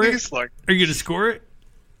score it? Like. Are you going to score it?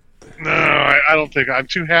 No, I don't think I'm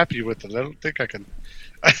too happy with it. I don't think I can.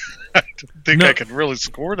 I don't think I can really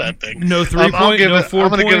score that thing. No 3-point, no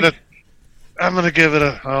 4-point. I'm going to give it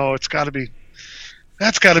a. Oh, it's got to be.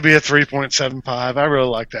 That's got to be a 3.75. I really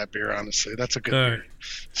like that beer. Honestly, that's a good beer. Right.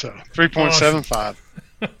 So 3.75.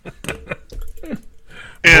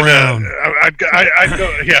 Brown. I'd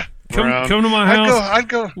go. Yeah. Come to my house. I'd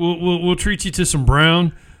go. We'll treat you to some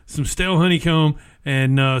brown, some stale honeycomb,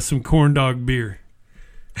 and some corn dog beer.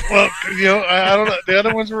 Well, I don't know. The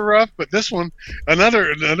other ones were rough, but this one,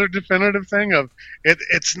 another definitive thing of it.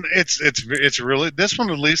 It's really, this one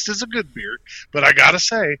at least is a good beer. But I gotta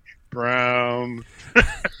say, brown. There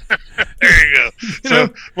you go.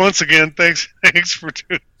 So once again, thanks for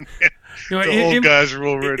tuning in. Old Guys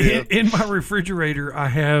Rule Radio. In my refrigerator, I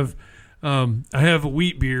have a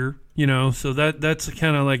wheat beer. So that's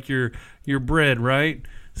kind of like your bread, right?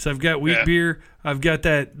 So I've got wheat beer. I've got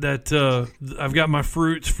I've got my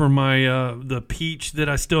fruits for my the peach that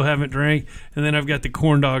I still haven't drank, and then I've got the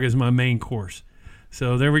corn dog as my main course.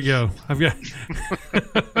 So there we go. I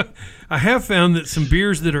have found that some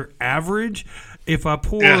beers that are average, if I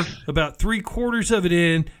pour about 3/4 of it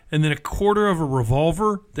in and then 1/4 of a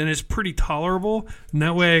Revolver, then it's pretty tolerable. And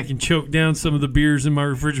that way I can choke down some of the beers in my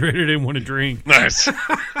refrigerator I didn't want to drink. Nice.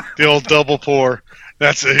 The old double pour.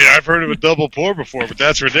 I've heard of a double pour before, but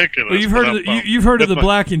that's ridiculous. Well, you've heard of the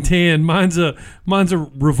black and tan. Mine's a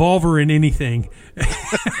Revolver in anything.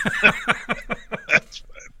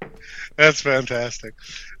 That's fantastic.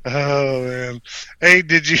 Oh man! Hey,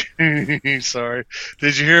 did you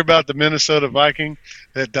hear about the Minnesota Viking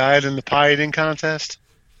that died in the pie eating contest?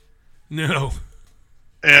 No.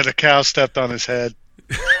 And a cow stepped on his head.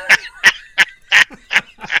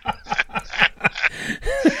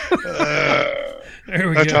 There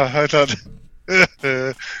we go. I thought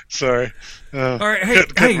Sorry. All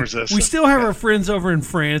right, Couldn't resist. we still have our friends over in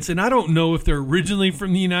France, and I don't know if they're originally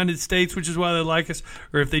from the United States, which is why they like us,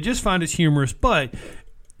 or if they just find us humorous. But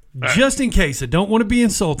just in case, I don't want to be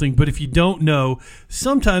insulting, but if you don't know,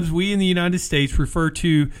 sometimes we in the United States refer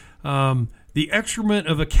to the excrement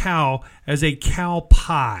of a cow as a cow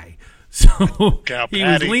pie. So Cow he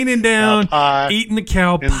was patty, leaning down, cow pie. eating the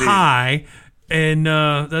cow Indeed. pie. And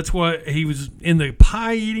that's why he was in the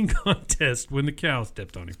pie eating contest when the cow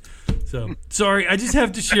stepped on him. So sorry, I just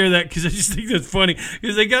have to share that because I just think that's funny.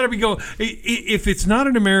 Because they got to be going. If it's not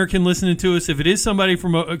an American listening to us, if it is somebody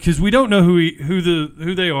from, because we don't know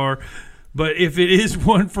who they are, but if it is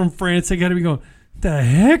one from France, they got to be going. The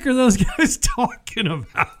heck are those guys talking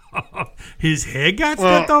about? His head got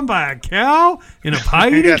stepped on by a cow in a pie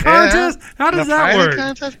eating contest? How does that work?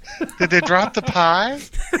 Contest? Did they drop the pie?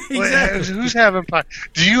 Exactly. Who's having pie?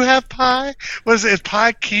 Do you have pie? Was it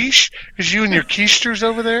pie quiche? Because you and your quichesters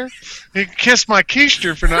over there? You kissed my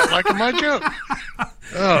quichester for not liking my joke.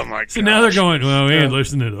 Oh, my God. So now they're going, well, we ain't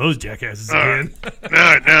listening to those jackasses again.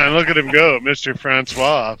 No, look at him go, Mr.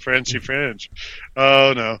 Francois, Frenchy French.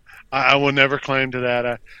 Oh, no. I will never claim to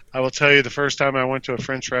that. I will tell you the first time I went to a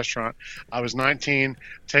French restaurant, I was 19,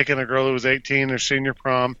 taking a girl who was 18, their senior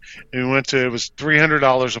prom, and we went to, it was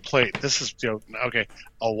 $300 a plate. This is,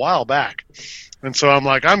 a while back. And so I'm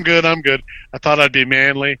like, I'm good. I thought I'd be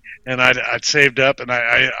manly, and I'd saved up, and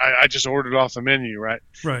I just ordered off the menu, right?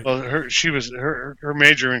 Right. Well, her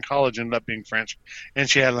major in college ended up being French, and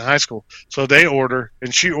she had it in high school. So they order,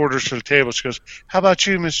 and she orders for the table. She goes, "How about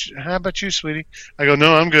you, Miss? How about you, sweetie?" I go,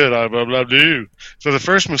 "No, I'm good. I blah blah blah." So the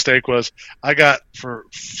first mistake was I got for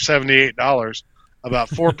 $78 about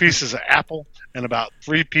 4 pieces of apple and about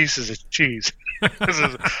 3 pieces of cheese.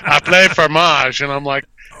 I play fromage, and I'm like,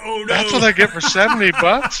 Oh, no. that's what I get for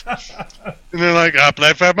 $70. And they're like, I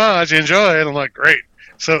play fromage, enjoy it. I'm like, great.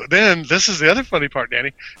 So then, this is the other funny part,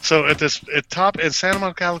 Danny. So at top in Santa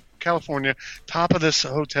Monica, California, top of this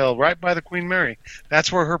hotel, right by the Queen Mary.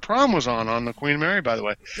 That's where her prom was on the Queen Mary, by the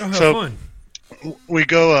way. Oh, how So fun. we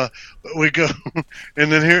go,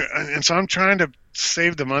 and then here, and so I'm trying to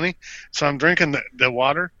save the money. So I'm drinking the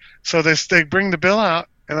water. So they bring the bill out,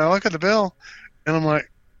 and I look at the bill, and I'm like,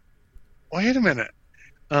 wait a minute.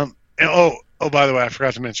 And by the way, I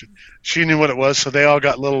forgot to mention, she knew what it was, so they all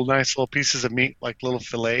got nice little pieces of meat, like little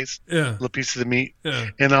fillets, Yeah. little pieces of meat, Yeah.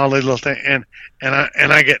 and all the little thing, and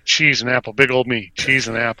I get cheese and apple, big old me, cheese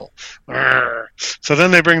and apple. Arrgh. So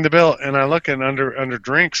then they bring the bill, and I look, and under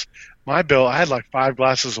drinks, my bill, I had like 5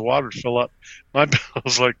 glasses of water to fill up. My bill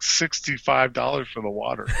was like $65 for the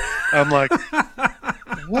water. I'm like,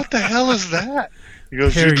 what the hell is that? He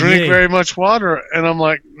goes, you drink very much water. And I'm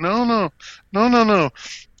like, no.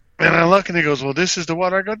 And I look, and he goes, well, this is the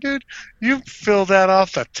water. I go, dude, you fill that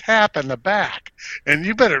off the tap in the back. And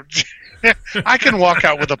you better, I can walk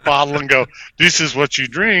out with a bottle and go, this is what you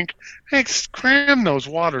drink. Hey, cram those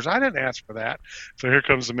waters. I didn't ask for that. So here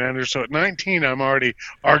comes the manager. So at 19, I'm already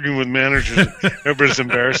arguing with managers. Everybody's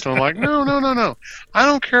embarrassed. And I'm like, no. I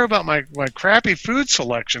don't care about my crappy food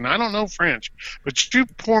selection. I don't know French. But you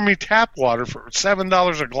pour me tap water for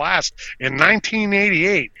 $7 a glass in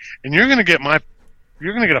 1988, and you're going to get a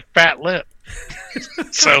fat lip.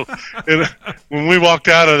 So when we walked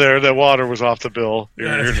out of there, the water was off the bill.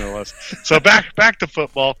 Here no less. So back to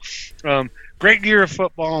football. Great year of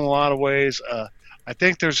football in a lot of ways. I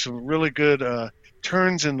think there's some really good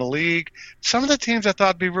turns in the league. Some of the teams I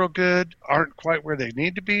thought would be real good aren't quite where they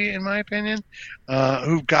need to be, in my opinion,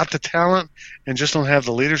 who've got the talent and just don't have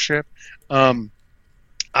the leadership. I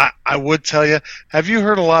would tell you, have you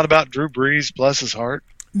heard a lot about Drew Brees, bless his heart?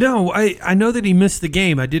 No, I know that he missed the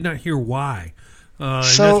game. I did not hear why. I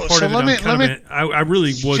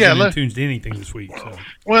really wasn't in tune to anything this week. So.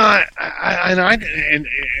 Well, and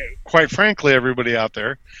quite frankly, everybody out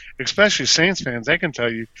there, especially Saints fans, they can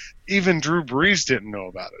tell you, even Drew Brees didn't know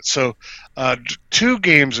about it. So 3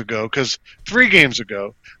 games ago,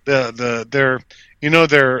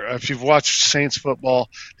 if you've watched Saints football,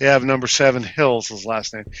 they have number 7, Hills, his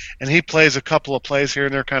last name, and he plays a couple of plays here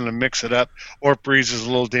and there, kind of mix it up. Or Brees is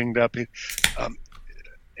a little dinged up.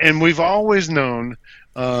 And we've always known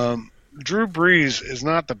Drew Brees is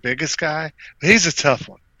not the biggest guy, but he's a tough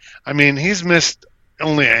one. I mean, he's missed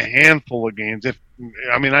only a handful of games. I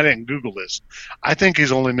didn't Google this. I think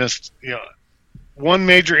he's only missed one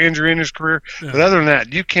major injury in his career. Yeah. But other than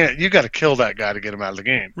that, you got to kill that guy to get him out of the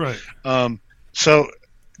game. Right. So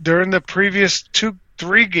during the previous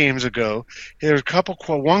 3 games ago, there was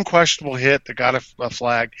one questionable hit that got a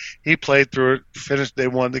flag. He played through it, finished. They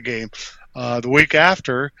won the game. The week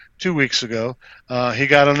after, 2 weeks ago, he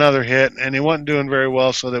got another hit, and he wasn't doing very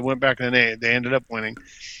well, so they went back and they ended up winning.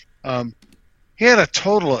 He had a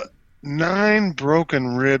total of 9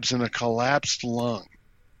 broken ribs and a collapsed lung.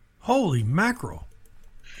 Holy mackerel.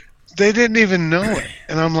 They didn't even know it.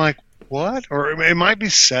 And I'm like, what? Or it might be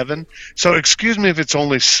 7. So excuse me if it's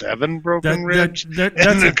only 7 broken ribs.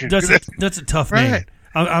 That's a tough man. Right.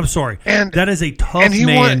 I'm sorry. And that is a tough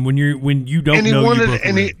man when you don't know you broke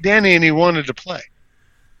a rib. Danny wanted to play.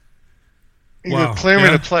 He would clear me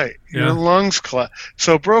to play. Your lungs collapse.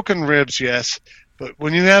 So broken ribs, yes. But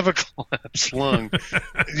when you have a collapsed lung,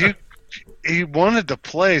 he wanted to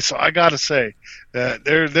play. So I got to say that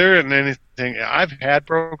there isn't anything. I've had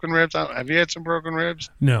broken ribs. Have you had some broken ribs?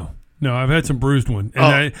 No, I've had some bruised ones.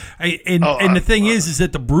 And and the thing is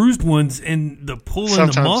that the bruised ones and the pulling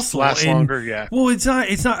the muscle last longer. Yeah. Well, it's not.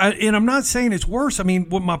 And I'm not saying it's worse. I mean,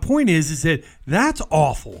 what my point is that that's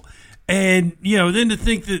awful. And then to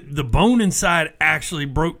think that the bone inside actually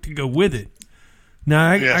broke to go with it. No,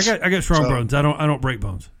 I got strong bones. I don't break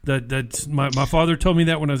bones. That's my father told me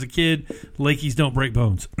that when I was a kid. Lakeys don't break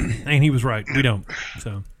bones, and he was right. We don't.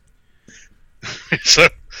 So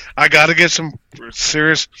I got to get some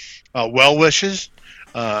serious well wishes.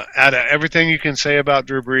 Out of everything you can say about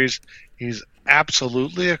Drew Brees, he's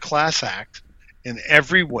absolutely a class act in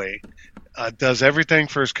every way. Does everything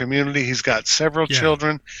for his community. He's got several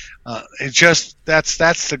children. That's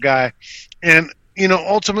the guy. And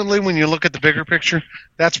ultimately, when you look at the bigger picture,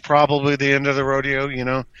 that's probably the end of the rodeo.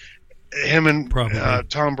 Him and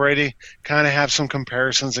Tom Brady kind of have some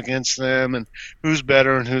comparisons against them and who's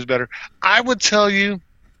better and who's better. I would tell you,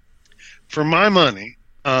 for my money,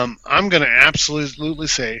 I'm going to absolutely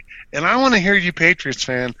say, and I want to hear you Patriots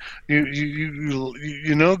fan,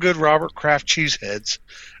 you know good Robert Kraft cheeseheads.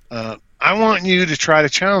 I want you to try to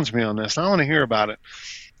challenge me on this. I want to hear about it.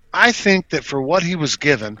 I think that for what he was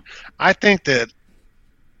given, I think that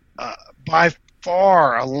by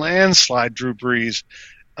far a landslide Drew Brees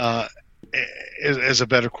is a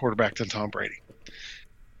better quarterback than Tom Brady.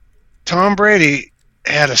 Tom Brady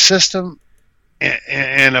had a system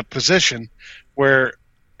and a position where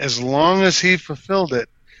as long as he fulfilled it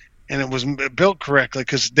and it was built correctly,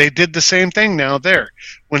 because they did the same thing now there.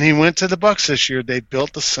 When he went to the Bucs this year, they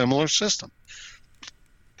built a similar system.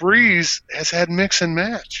 Brees has had mix and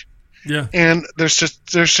match. Yeah. And their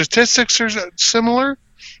statistics are similar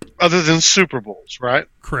other than Super Bowls, right?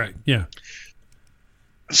 Correct, yeah.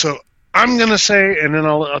 So I'm going to say, and then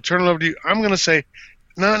I'll turn it over to you, I'm going to say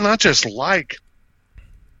not just like,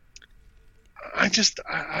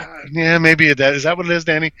 maybe that is that what it is,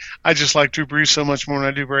 Danny? I just like Drew Brees so much more than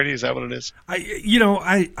I do Brady. Is that what it is?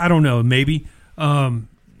 I don't know. Maybe. Do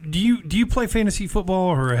you play fantasy football,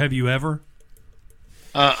 or have you ever?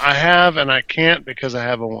 I have, and I can't because I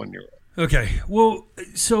have a 1-year-old. Okay. Well,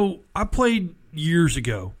 so I played years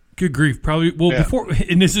ago. Good grief, probably. Well, before,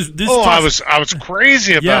 and this. Oh, I was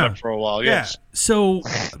crazy about it for a while. Yes. Yeah. So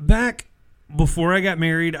back before I got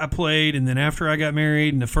married, I played, and then after I got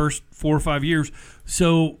married, in the first 4 or 5 years.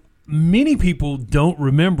 So many people don't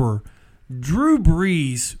remember Drew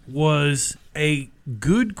Brees was a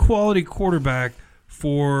good quality quarterback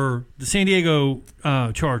for the San Diego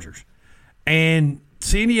Chargers, and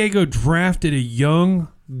San Diego drafted a young,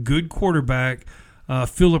 good quarterback,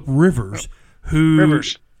 Phillip Rivers, who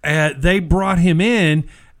they brought him in,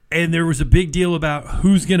 and there was a big deal about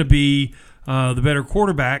who's going to be the better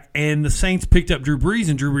quarterback, and the Saints picked up Drew Brees,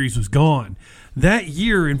 and Drew Brees was gone. That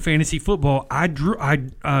year in fantasy football, I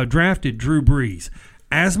drafted Drew Brees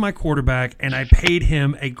as my quarterback, and I paid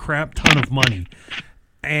him a crap ton of money,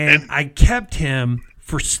 and I kept him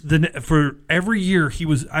for every year. He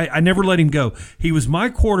was I never let him go. He was my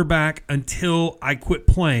quarterback until I quit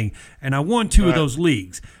playing, and I won 2 of those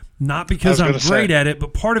leagues. Not because I'm great at it,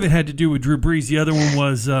 but part of it had to do with Drew Brees. The other one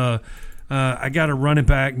was I got a running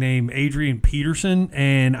back named Adrian Peterson,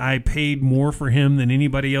 and I paid more for him than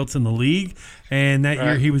anybody else in the league. And that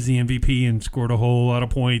year he was the MVP and scored a whole lot of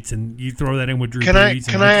points. And you throw that in with Drew Brees.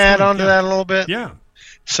 Can I add on to that a little bit? Yeah.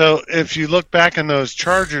 So if you look back in those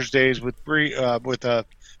Chargers days with the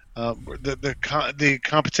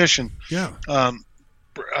competition,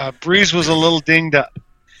 Brees was a little dinged up.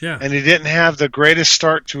 Yeah. And he didn't have the greatest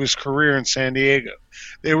start to his career in San Diego.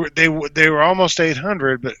 They were almost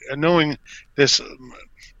 800, but knowing this,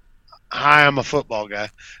 I'm a football guy,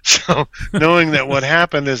 so knowing that what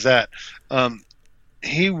happened is that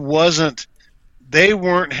they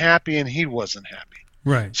weren't happy and he wasn't happy.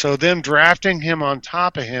 Right. So them drafting him on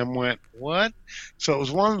top of him went, what? So it was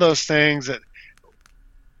one of those things that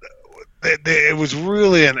it was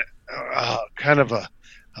really kind of a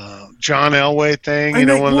John Elway thing.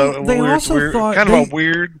 And one of the weird, thought kind of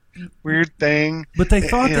a weird thing. But they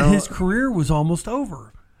thought that his career was almost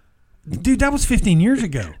over. Dude, that was 15 years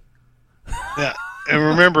ago. Yeah, and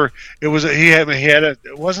remember,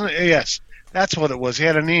 yes, that's what it was. He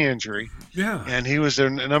had a knee injury. Yeah, and he was their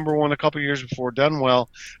number one a couple of years before, done well,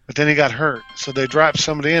 but then he got hurt. So they dropped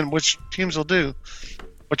somebody in, which teams will do.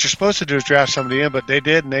 What you're supposed to do is draft somebody in, but they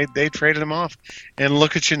did, and they traded him off. And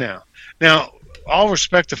look at you now. Now, all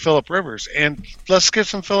respect to Phillip Rivers, and let's give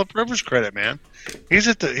some Phillip Rivers credit, man. He's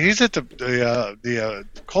at the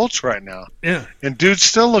Colts right now. Yeah, and dude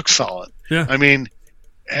still looks solid. Yeah, I mean,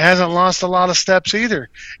 hasn't lost a lot of steps either.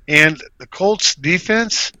 And the Colts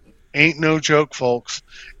defense ain't no joke, folks.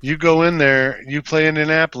 You go in there, you play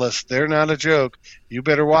Indianapolis, they're not a joke. You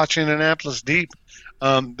better watch Indianapolis deep.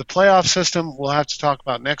 The playoff system we'll have to talk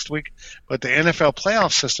about next week, but the NFL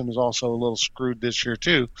playoff system is also a little screwed this year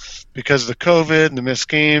too because of the COVID and the missed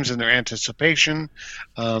games and their anticipation.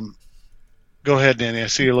 Go ahead, Danny. I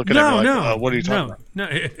see you looking at me like, what are you talking about? No,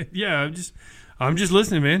 yeah, I'm just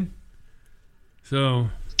listening, man. So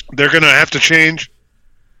they're going to have to change.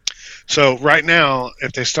 So right now,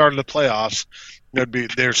 if they started the playoffs,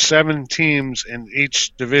 there's 7 teams in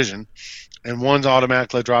each division, and one's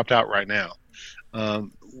automatically dropped out right now.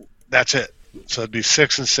 That's it. So it'd be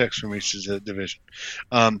 6 and 6 from each division,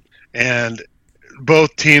 and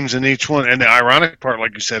both teams in each one. And the ironic part,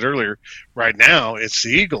 like you said earlier, right now it's the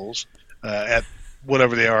Eagles at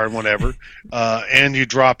whatever they are and whatever, and you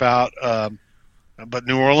drop out. But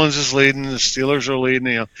New Orleans is leading. The Steelers are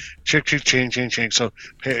leading. Ching. So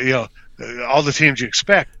all the teams you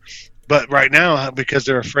expect. But right now, because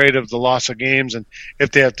they're afraid of the loss of games, and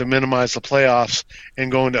if they have to minimize the playoffs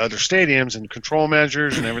and go into other stadiums and control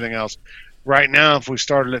measures and everything else, right now, if we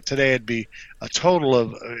started it today, it'd be a total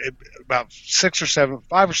of about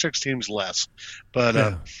 5 or 6 teams less.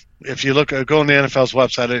 But if you go on the NFL's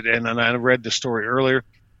website, and I read the story earlier,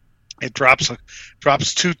 it drops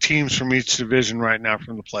 2 teams from each division right now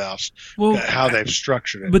from the playoffs. Well, how they've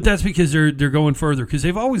structured it. But that's because they're going further, because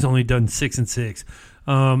they've always only done 6 and 6.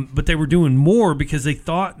 But they were doing more because they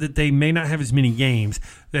thought that they may not have as many games,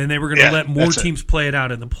 and they were going to let more teams play it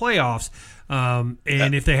out in the playoffs.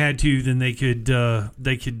 And if they had to, then they could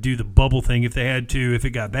do the bubble thing if they had to, if it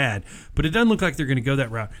got bad. But it doesn't look like they're going to go that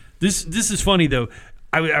route. This is funny though.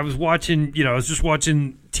 I was watching, I was just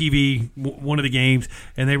watching TV, one of the games,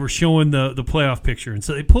 and they were showing the playoff picture. And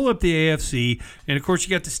so they pull up the AFC, and of course you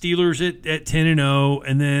got the Steelers at 10-0,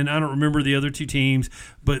 and then I don't remember the other 2 teams,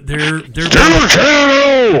 but they're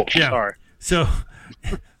yeah. Sorry. So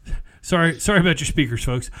sorry about your speakers,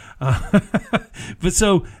 folks. But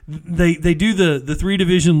so they do the 3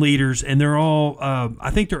 division leaders, and they're all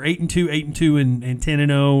I think they're 8-2, and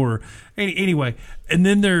 10-0, or anyway. And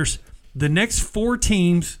then there's the next 4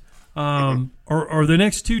 teams, or the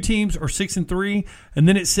next 2 teams are 6 and 3, and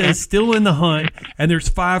then it says still in the hunt, and there's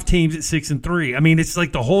 5 teams at 6 and 3. I mean, it's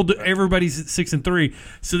like everybody's at 6 and 3.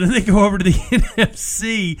 So then they go over to the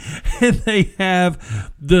NFC, and they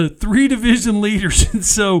have the 3 division leaders, and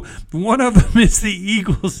so one of them is the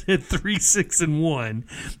Eagles at 3-6-1,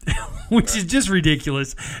 which is just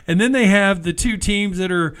ridiculous. And then they have the 2 teams that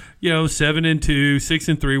are 7-2, 6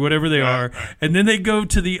 and 3, whatever they are, and then they go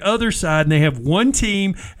to the other side, and they have 1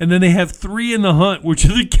 team, and then they have 3 in the hunt, which are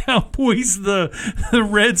the Cowboys, the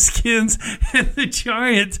Redskins, and the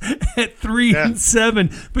Giants at 3 and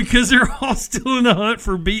 7, because they're all still in the hunt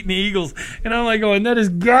for beating the Eagles. And I'm like going, that has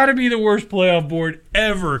got to be the worst playoff board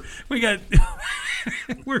ever. We got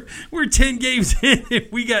we're 10 games in, and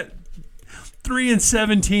we got 3 and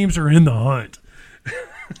 7 teams are in the hunt.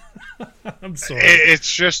 I'm sorry.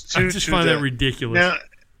 It's just I just find that ridiculous. Now,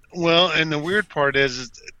 well, and the weird part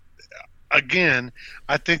is again,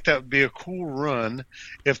 I think that would be a cool run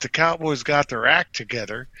if the Cowboys got their act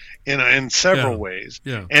together in several ways,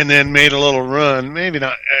 and then made a little run. Maybe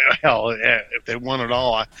not. Hell, if they won it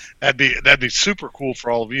all, that'd be super cool for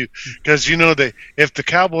all of you, because if the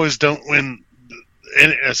Cowboys don't win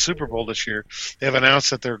a Super Bowl this year, they have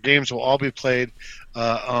announced that their games will all be played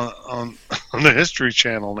on the History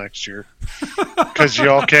Channel next year, because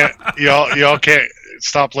y'all can't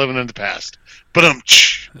stop living in the past. But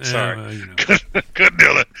sorry, couldn't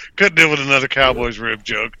deal with another Cowboys rib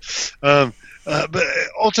joke. But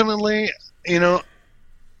ultimately,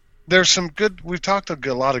 there's some good. We've talked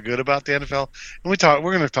a lot of good about the NFL, and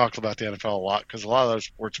we're going to talk about the NFL a lot, because a lot of those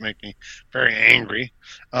sports make me very angry.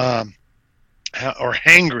 Or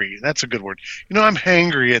hangry. That's a good word. I'm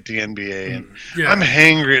hangry at the NBA, and I'm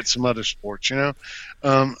hangry at some other sports.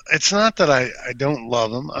 It's not that I don't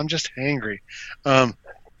love them. I'm just hangry. But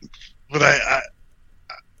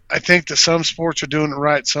I think that some sports are doing it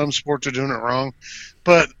right, some sports are doing it wrong.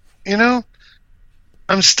 But,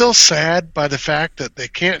 I'm still sad by the fact that they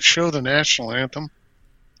can't show the national anthem.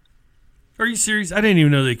 Are you serious? I didn't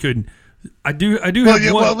even know they couldn't. I do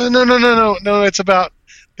have one. No. It's about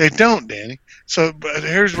they don't, Danny. So but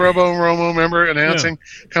here's Romo, remember, announcing,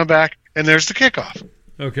 come back, and there's the kickoff.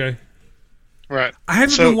 Okay. Right. I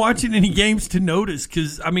haven't been watching any games to notice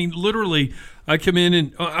because, literally, I come in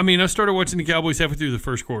and, I started watching the Cowboys halfway through the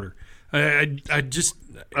first quarter. I just,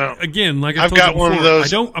 again, like I've got one of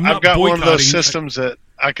those. I've got one of those systems that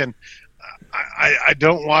I can. I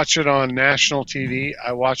don't watch it on national TV.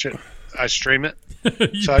 I stream it.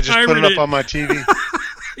 So I just put it up on my TV.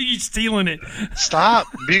 You stealing it? Stop!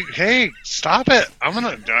 Stop it! I'm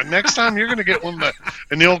gonna next time you're gonna get one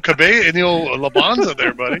in the old Cabeza, in the old Labanza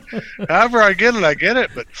there, buddy. However I get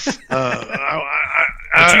it. But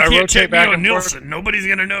I rotate check back me on and Nielsen. forth. Nobody's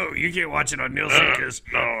gonna know. You can't watch it on Nielsen because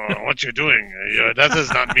no, what you're doing? That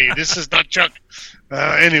is not me. This is not Chuck.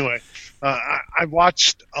 Anyway. I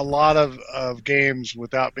watched a lot of games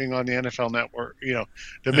without being on the NFL Network,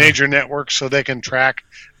 the major networks, so they can track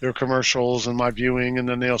their commercials and my viewing and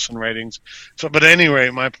the Nielsen ratings. So, but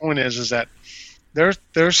anyway, my point is that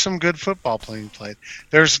there's some good football being played.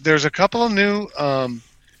 There's a couple of new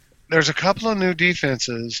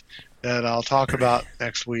defenses that I'll talk about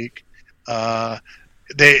next week.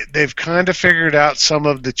 They've kind of figured out some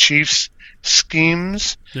of the Chiefs'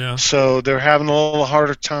 schemes, so they're having a little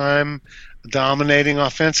harder time dominating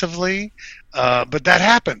offensively, but that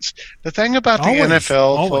happens. The thing about the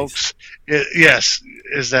NFL, folks,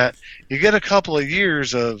 is that you get a couple of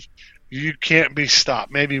years of you can't be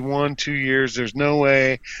stopped. Maybe 1-2 years, there's no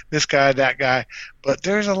way, this guy, that guy. But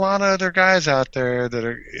there's a lot of other guys out there that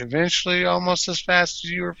are eventually almost as fast as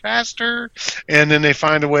you or faster, and then they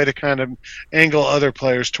find a way to kind of angle other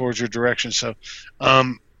players towards your direction. So,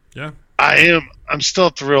 I'm still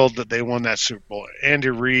thrilled that they won that Super Bowl. Andy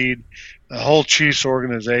Reid, the whole Chiefs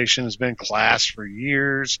organization has been class for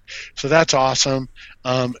years, so that's awesome.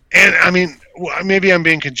 And maybe I'm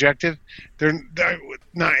being conjective. They're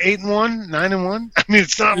not 8-1, 9-1.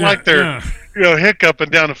 It's not like they're hiccuping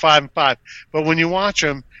down to 5-5. But when you watch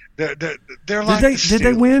them, they're like did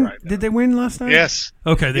they win? Right now. Did they win last night? Yes.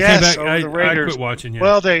 Okay, they came back. The Raiders. I quit watching. Yeah.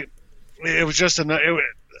 Well, it was just the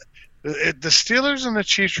Steelers and the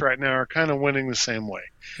Chiefs right now are kind of winning the same way.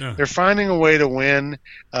 Yeah. They're finding a way to win.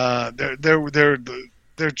 They're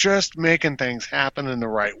just making things happen in the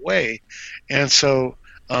right way, and so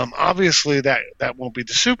obviously that won't be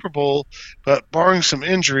the Super Bowl. But barring some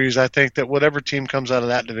injuries, I think that whatever team comes out of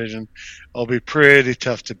that division will be pretty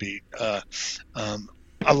tough to beat.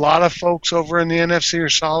 A lot of folks over in the NFC are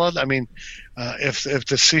solid. If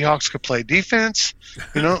the Seahawks could play defense,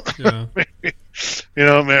 if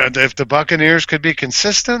the Buccaneers could be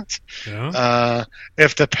consistent,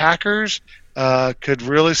 if the Packers could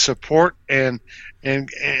really support and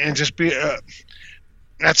just be,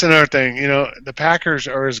 that's another thing. The Packers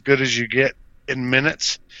are as good as you get in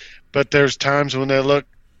minutes, but there's times when they look,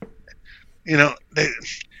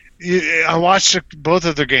 I watched both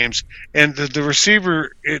of their games, and the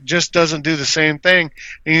receiver, it just doesn't do the same thing,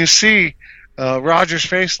 and you see Rodgers'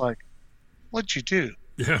 face like, what'd you do?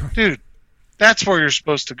 Yeah. Dude, that's where you're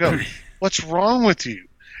supposed to go. What's wrong with you?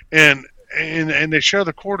 And they show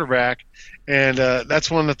the quarterback, and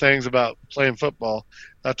that's one of the things about playing football.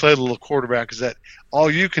 I played a little quarterback, is that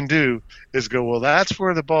all you can do is go, well, that's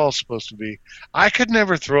where the ball's supposed to be. I could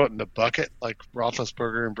never throw it in the bucket like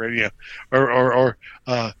Roethlisberger and Brady, or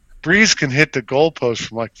Breeze can hit the goalpost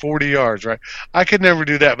from like 40 yards, right? I could never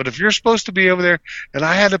do that. But if you're supposed to be over there and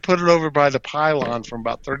I had to put it over by the pylon from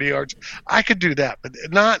about 30 yards, I could do that, but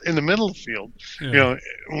not in the middle of the field. Yeah.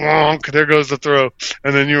 Wonk, there goes the throw.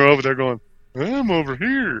 And then you're over there going, I'm over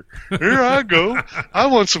here. Here I go. I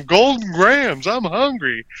want some golden grams. I'm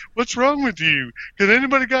hungry. What's wrong with you? Has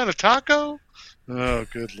anybody got a taco? Oh,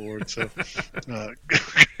 good Lord. So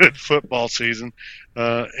good football season.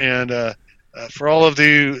 For all of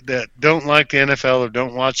you that don't like the NFL or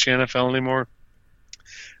don't watch the NFL anymore,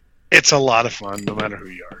 it's a lot of fun no matter who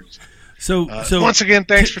you are. So once again,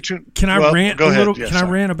 thanks for tuning. Can I rant go a ahead. little? Yeah, can I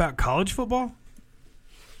rant about college football?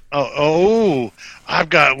 We've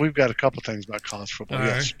got a couple things about college football. All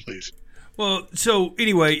yes, right. Please. Well, so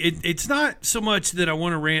anyway, it's not so much that I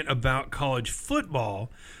want to rant about college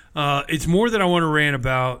football. It's more that I want to rant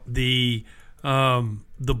about the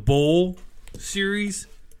bowl series.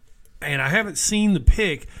 And I haven't seen the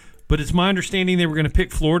pick, but it's my understanding they were going to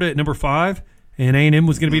pick Florida at number 5, and A&M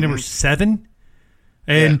was going to be number 7.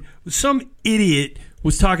 And some idiot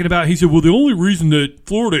was talking about, he said, well, the only reason that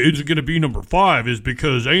Florida isn't going to be number 5 is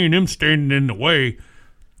because A&M's standing in the way.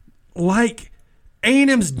 like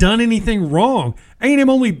A&M's done anything wrong. A&M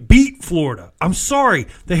only beat Florida. I'm sorry.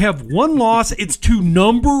 They have one loss. It's to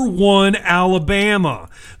number 1 Alabama.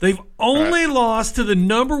 They've only lost to the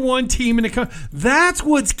number 1 team in the country. That's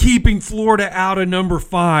what's keeping Florida out of number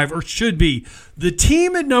 5, or should be. The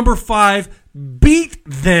team at number 5 beat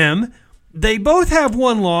them. They both have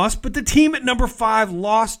one loss, but the team at number 5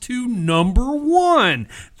 lost to number 1.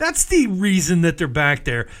 That's the reason that they're back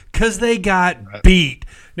there, because they got beat.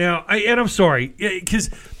 Now, I'm sorry, because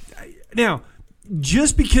now,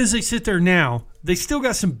 just because they sit there now, they still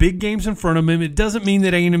got some big games in front of them. It doesn't mean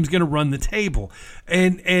that A&M's going to run the table,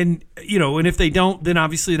 and if they don't, then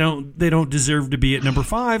obviously they don't deserve to be at number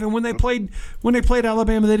 5. And when they played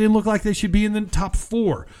Alabama, they didn't look like they should be in the top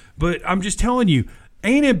 4. But I'm just telling you,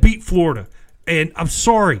 A&M beat Florida, and I'm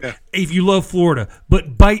sorry if you love Florida,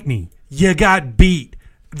 but bite me. You got beat.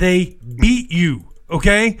 They beat you,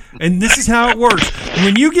 okay? And this is how it works.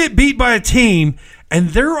 When you get beat by a team and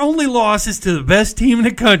their only loss is to the best team in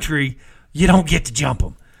the country, you don't get to jump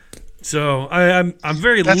them. So I'm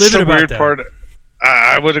very livid about that. That's the weird part.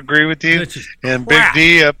 I would agree with you. And crap.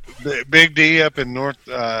 Big D up in North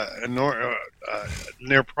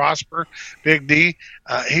near Prosper, Big D,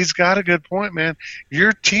 he's got a good point, man.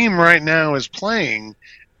 Your team right now is playing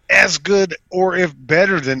as good or if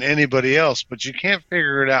better than anybody else, but you can't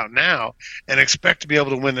figure it out now and expect to be able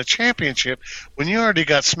to win the championship when you already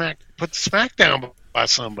got put the smack down by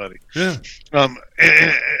somebody. Yeah.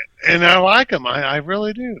 And I like him. I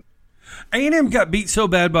really do. A&M got beat so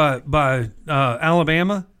bad by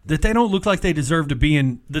Alabama that they don't look like they deserve to be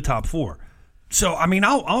in the top 4. So, I mean,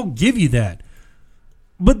 I'll give you that.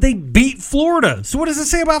 But they beat Florida. So what does it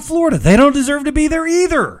say about Florida? They don't deserve to be there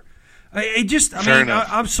either.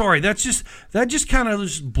 I'm sorry. That just kind of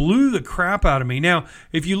just blew the crap out of me. Now,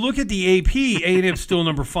 if you look at the AP, A&M's still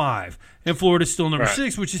number 5, and Florida's still number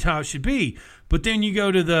 6, which is how it should be. But then you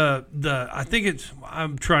go to the I think it's,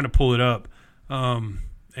 I'm trying to pull it up, and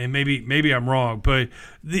maybe I'm wrong, but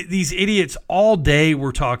these idiots all day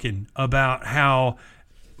were talking about how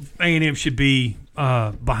A&M should be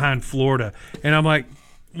behind Florida, and I'm like,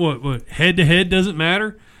 what head to head doesn't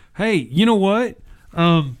matter? Hey, you know what?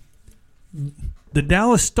 The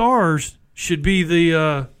Dallas Stars should be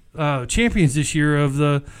the champions this year of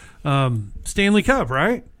the Stanley Cup,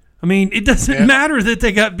 right? I mean, it doesn't matter that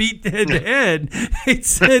they got beat head to head. It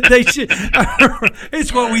said they should.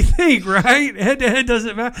 It's what we think, right? Head to head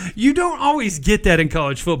doesn't matter. You don't always get that in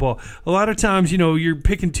college football. A lot of times, you're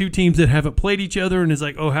picking two teams that haven't played each other, and it's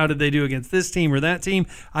like, oh, how did they do against this team or that team?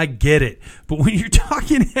 I get it, but when you're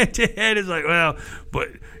talking head to head, it's like, well, but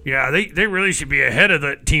yeah, they really should be ahead of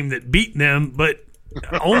the team that beat them, but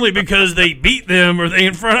only because they beat them or they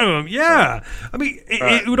in front of them. Yeah. I mean,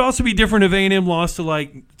 it would also be different if A&M lost to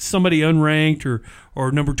like somebody unranked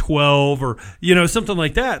or number 12 or, something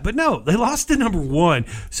like that. But no, they lost to number 1.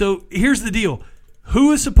 So here's the deal.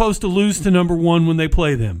 Who is supposed to lose to number 1 when they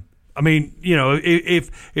play them? I mean,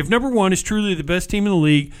 if number 1 is truly the best team in the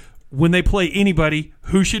league, when they play anybody,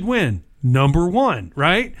 who should win? Number 1,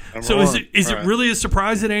 right? Is it really a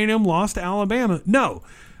surprise that A&M lost to Alabama? No.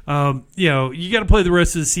 You got to play the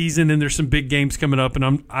rest of the season, and there's some big games coming up,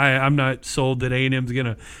 and I'm not sold that A&M's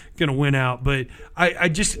gonna win out, but I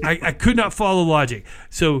could not follow logic.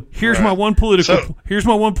 So here's my one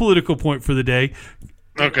political point for the day.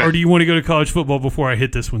 Okay. Or do you want to go to college football before I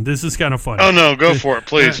hit this one? This is kind of fun. Oh no, go for it,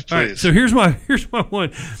 please. Right. So here's my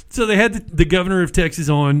one. So they had the governor of Texas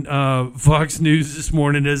on Fox News this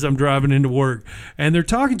morning as I'm driving into work, and they're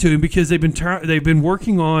talking to him because they've been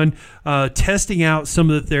working on testing out some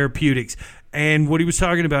of the therapeutics. And what he was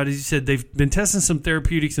talking about is he said they've been testing some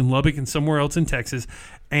therapeutics in Lubbock and somewhere else in Texas,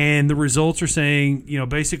 and the results are saying,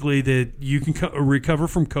 basically that you can recover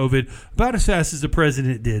from COVID about as fast as the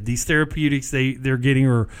president did. These therapeutics they're getting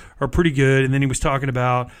are pretty good. And then he was talking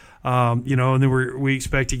about, and then we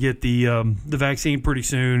expect to get the vaccine pretty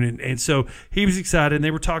soon. And so he was excited, and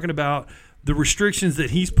they were talking about the restrictions that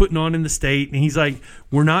he's putting on in the state. And he's like,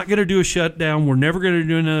 we're not going to do a shutdown. We're never going to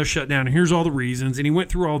do another shutdown. And here's all the reasons. And he went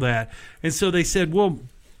through all that. And so they said, well,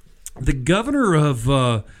 the governor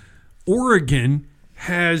of Oregon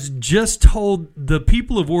has just told the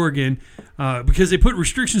people of Oregon, because they put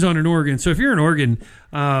restrictions on in Oregon. So if you're in Oregon,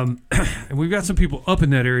 and we've got some people up in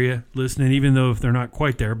that area listening, even though if they're not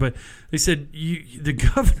quite there, but they said the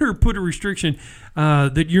governor put a restriction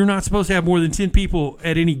that you're not supposed to have more than 10 people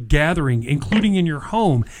at any gathering, including in your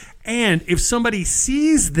home. And if somebody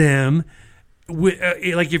sees them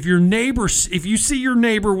like if you see your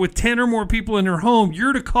neighbor with 10 or more people in their home,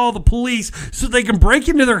 you're to call the police so they can break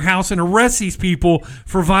into their house and arrest these people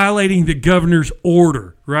for violating the governor's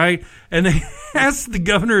order, right? And they asked the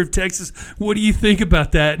governor of Texas, what do you think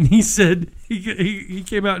about that? And he said, he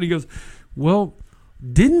came out and he goes, well,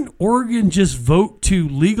 didn't Oregon just vote to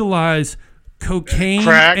legalize cocaine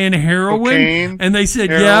Crack, and heroin? cocaine, And they said,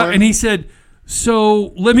 heroin. yeah. And he said,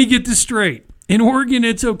 so let me get this straight. In Oregon,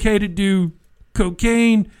 it's okay to do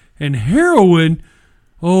cocaine and heroin.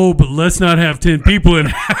 Oh, but let's not have 10 people in a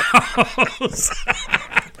house.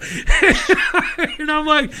 And I'm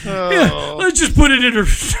like, yeah, let's just put it into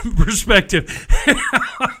perspective.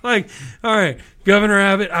 Like, all right, Governor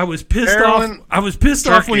Abbott, I was pissed Heroin, off. I was pissed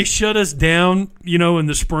off when he shut us down, in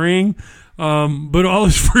the spring. But all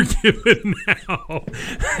is forgiven now.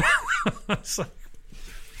 It's like,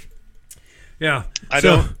 yeah. I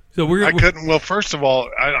couldn't. Well, first of all,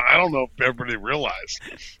 I don't know if everybody realized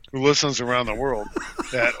who listens around the world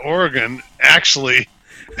that Oregon actually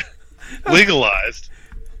legalized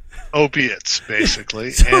opiates, basically,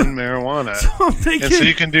 and marijuana. So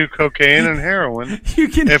you can do cocaine and heroin.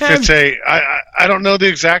 I don't know the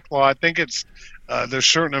exact law. I think it's there's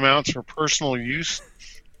certain amounts for personal use,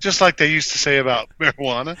 just like they used to say about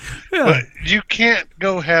marijuana. Yeah. But you can't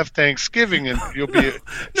go have Thanksgiving and you'll be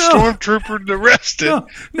stormtroopered arrested.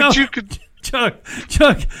 But you could. Chuck,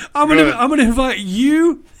 I'm gonna invite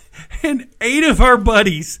you and 8 of our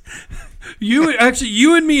buddies. You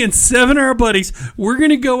and me and 7 of our buddies. We're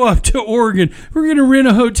gonna go up to Oregon. We're gonna rent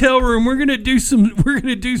a hotel room. We're gonna do some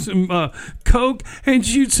coke and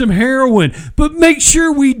shoot some heroin. But make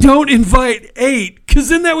sure we don't invite 8, because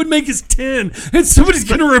then that would make us 10, and somebody's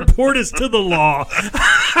gonna report us to the law.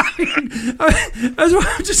 That's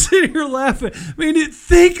why I'm just sitting here laughing. I mean,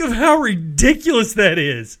 think of how ridiculous that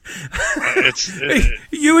is.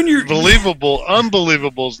 You and your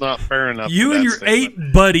unbelievable is not fair enough. You and your statement.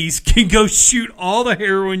 8 buddies can go shoot all the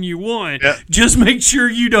heroin you want. Yep. Just make sure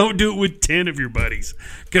you don't do it with 10 of your buddies.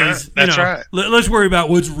 Because that's right. Let's worry about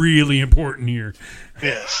what's really important here.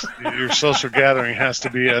 Yes, your social gathering has to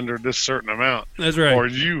be under this certain amount. That's right. Or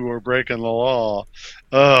you are breaking the law.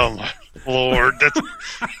 Oh my Lord!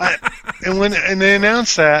 And they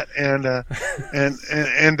announced that,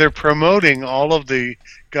 and they're promoting all of the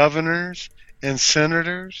governors and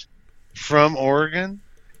senators from Oregon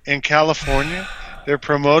and California. They're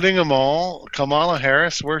promoting them all. Kamala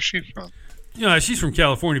Harris, where's she from? Yeah, she's from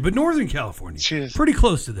California, but Northern California. She is pretty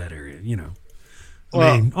close to that area, I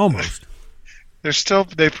mean, almost.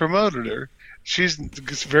 They promoted her. She's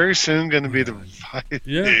very soon going to be the vice.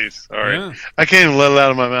 Yeah. Sorry. Yeah. I can't even let it out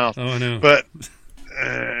of my mouth. Oh, I know. But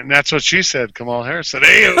and that's what she said. Kamala Harris said,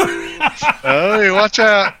 "Hey, watch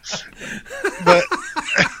out!" But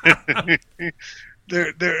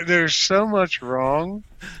there's so much wrong.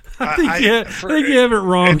 I think you have it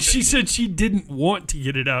wrong. She said she didn't want to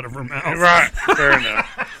get it out of her mouth. Right. Fair enough.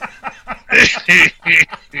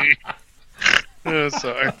 Oh,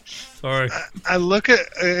 sorry. I look at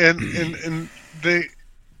and the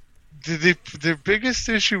biggest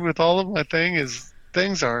issue with all of my things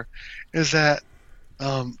is that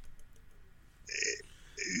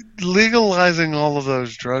legalizing all of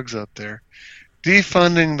those drugs up there,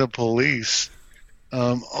 defunding the police,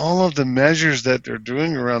 all of the measures that they're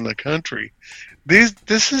doing around the country.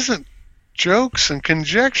 This isn't jokes and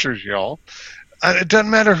conjectures, y'all. It doesn't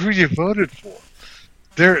matter who you voted for.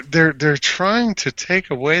 They're trying to take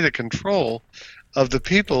away the control of the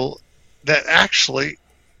people that actually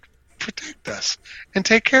protect us and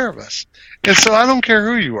take care of us. And so I don't care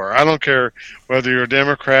who you are. I don't care whether you're a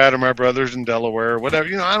Democrat or my brothers in Delaware or whatever.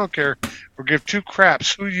 I don't care or give 2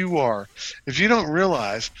 craps who you are. If you don't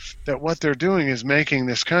realize that what they're doing is making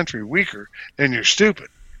this country weaker, then you're stupid.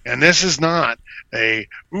 And this is not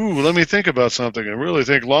let me think about something and really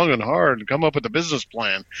think long and hard and come up with a business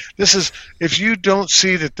plan. This is, if you don't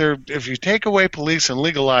see that if you take away police and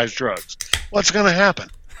legalize drugs, what's going to happen?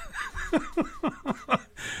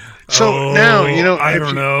 So now, I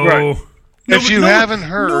don't know. Right. If you haven't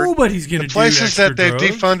heard, nobody's going to do places that they've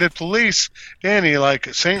drugs. defunded police, Danny,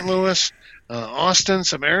 like St. Louis, Austin,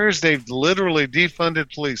 some areas they've literally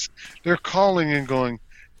defunded police. They're calling and going,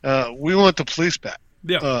 we want the police back.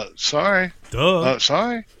 Yeah. Sorry. Duh.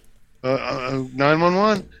 Sorry.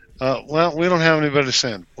 911. Well, we don't have anybody to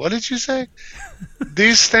send. What did you say?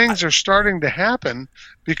 These things are starting to happen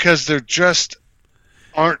because there just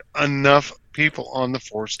aren't enough people on the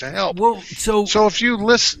force to help. Well, so if you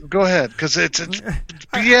listen, go ahead, because it's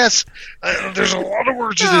BS. There's a lot of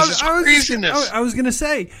words in this. It's craziness. I was going to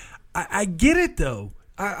say, I get it though.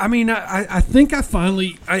 I think I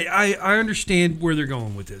finally I understand where they're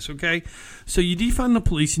going with this. Okay, so you defund the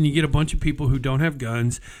police and you get a bunch of people who don't have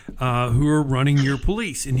guns who are running your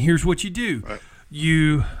police. And here's what you do: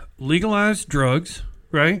 you legalize drugs,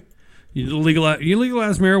 right? You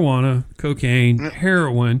legalize marijuana, cocaine,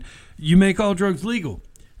 heroin. You make all drugs legal.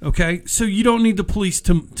 Okay, so you don't need the police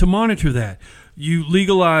to monitor that. You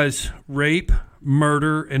legalize rape,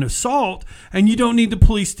 murder, and assault, and you don't need the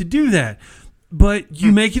police to do that. But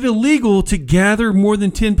you make it illegal to gather more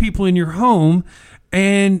than 10 people in your home.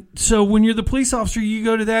 And so when you're the police officer, you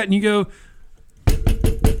go to that and you go,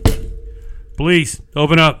 police,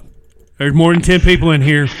 open up. There's more than 10 people in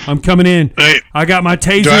here. I'm coming in. Hey, I got my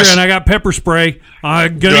taser and I got pepper spray.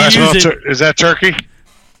 I'm going to use it. Is that turkey?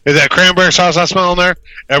 Is that cranberry sauce I smell in there?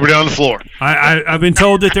 Everybody on the floor. I've been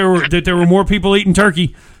told that there were more people eating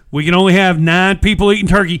turkey. We can only have 9 people eating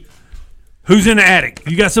turkey. Who's in the attic?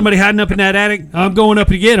 You got somebody hiding up in that attic? I'm going up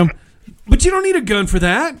to get them. But you don't need a gun for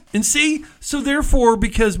that. And see, so therefore,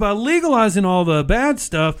 because by legalizing all the bad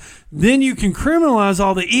stuff, then you can criminalize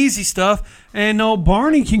all the easy stuff, and old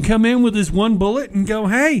Barney can come in with his one bullet and go,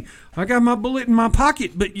 hey, I got my bullet in my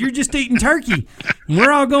pocket, but you're just eating turkey. And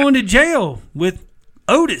we're all going to jail with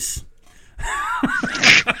Otis.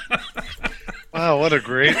 Wow, what a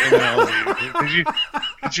great analogy.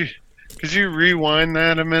 Could you rewind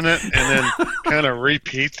that a minute and then kind of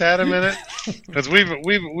repeat that a minute? Because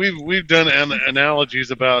we've done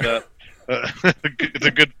analogies about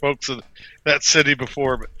the good folks of that city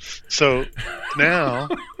before, but so now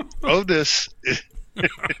Otis is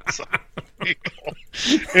legal,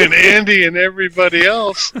 and Andy and everybody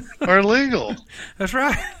else are legal. That's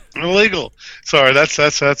right. Illegal. Sorry, that's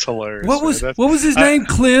hilarious. What was his name?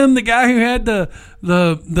 Clem, the guy who had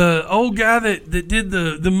the old guy that did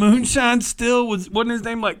the moonshine still wasn't his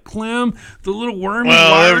name like Clem, the little wormy.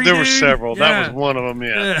 Well, there were several. Yeah. That was one of them.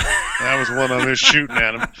 Yeah. That was one of them. Who was shooting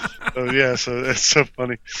at him. So yeah, so it's so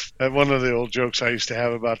funny. One of the old jokes I used to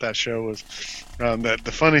have about that show was that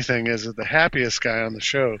the funny thing is that the happiest guy on the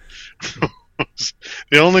show.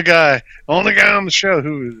 The only guy on the show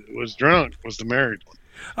who was drunk was the married one.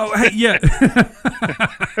 Oh, hey, yeah.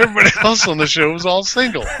 Everybody else on the show was all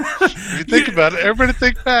single. If you think about it, everybody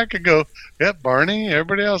think back and go, yep, Barney,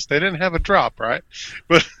 everybody else, they didn't have a drop, right?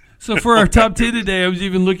 But so for our top 10 today, I was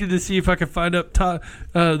even looking to see if I could find up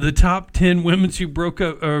the top 10 women who broke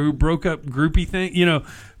up groupie thing,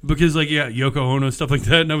 because Yoko Ono, stuff like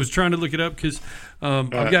that. And I was trying to look it up because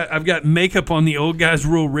I've got makeup on the old guy's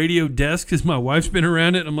rural radio desk because my wife's been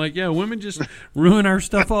around it. And I'm like, yeah, women just ruin our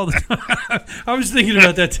stuff all the time. I was thinking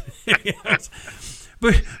about that today.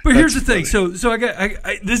 But here's the thing. So I got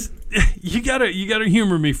this. You gotta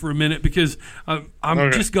humor me for a minute because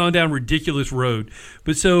I'm just gone down ridiculous road.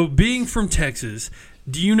 But so being from Texas,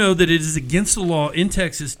 do you know that it is against the law in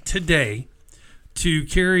Texas today to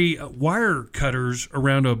carry wire cutters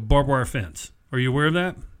around a barbed wire fence? Are you aware of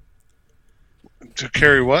that? To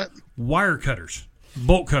carry what? Wire cutters,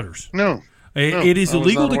 bolt cutters. No. It is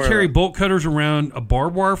illegal to carry bolt cutters around a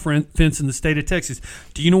barbed wire fence in the state of Texas.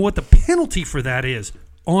 Do you know what the penalty for that is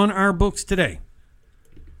on our books today?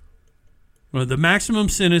 Well, the maximum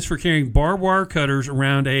sentence for carrying barbed wire cutters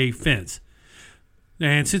around a fence.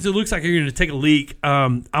 And since it looks like you're going to take a leak,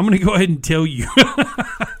 I'm going to go ahead and tell you.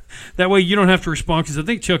 That way you don't have to respond because I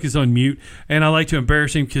think Chuck is on mute, and I like to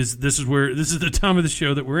embarrass him because this is the time of the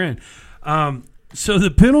show that we're in. So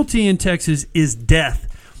the penalty in Texas is death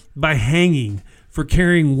by hanging for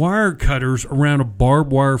carrying wire cutters around a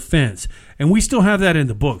barbed wire fence. And we still have that in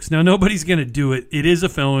the books. Now, nobody's going to do it. It is a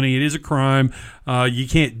felony. It is a crime. You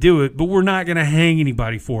can't do it, but we're not going to hang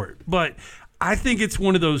anybody for it. But I think it's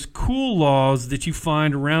one of those cool laws that you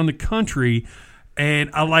find around the country, and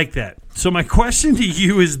I like that. So my question to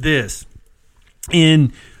you is this.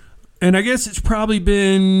 And I guess it's probably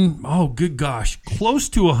been, good gosh, close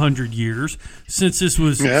to 100 years since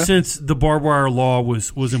since the barbed wire law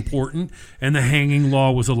was important and the hanging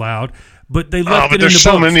law was allowed. But they left it in the books. There's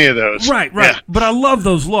so many of those. Right. Yeah. But I love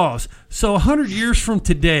those laws. So 100 years from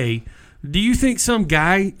today, do you think some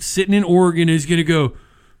guy sitting in Oregon is going to go,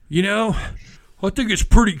 I think it's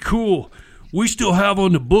pretty cool. We still have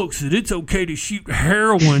on the books that it's okay to shoot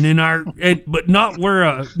heroin but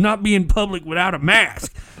not be in public without a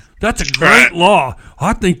mask. That's a great law.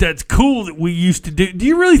 I think that's cool that we used to do. Do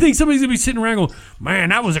you really think somebody's going to be sitting around going, man,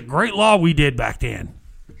 that was a great law we did back then?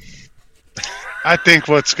 I think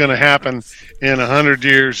what's going to happen in 100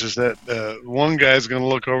 years is that one guy's going to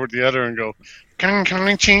look over at the other and go, "Kang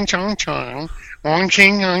kang ching chong chong, wong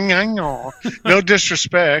ching yang yang." No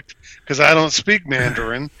disrespect, because I don't speak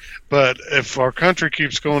Mandarin, but if our country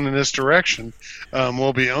keeps going in this direction,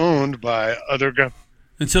 we'll be owned by other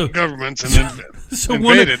And so governments and then so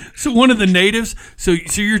invaded. one of the natives. So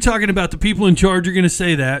you're talking about the people in charge are going to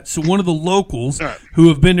say that. So one of the locals who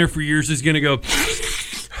have been there for years is going to go.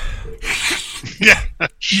 Yeah,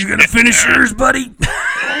 You going to finish yours, buddy?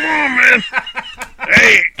 Come on, man.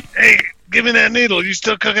 Hey, give me that needle. You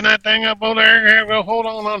still cooking that thing up over there? Here, well, hold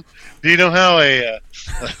on. Do you know how a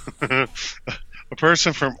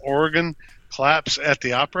person from Oregon claps at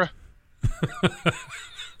the opera?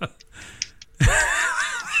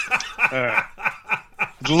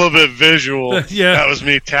 It's a little bit visual. Yeah. That was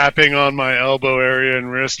me tapping on my elbow area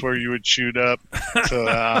and wrist where you would shoot up. So,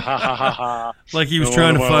 ha ha ha ha. Like he was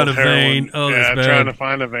trying to find a heroin. vein. Oh, yeah, that's bad. trying to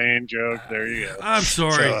find a vein joke. There you go. I'm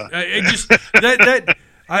sorry. So,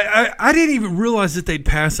 I didn't even realize that they'd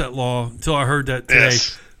passed that law until I heard that today.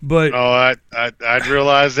 Yes. But I'd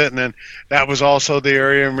realized it, and then that was also the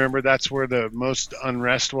area. Remember, that's where the most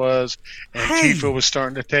unrest was, and Tifa was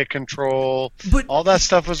starting to take control. But all that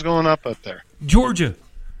stuff was going up there. Georgia,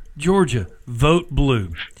 vote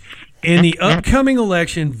blue. In the upcoming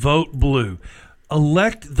election, vote blue.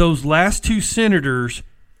 Elect those last two senators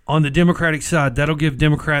on the Democratic side. That'll give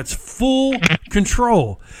Democrats full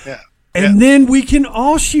control. Yeah. And then we can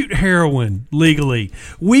all shoot heroin legally.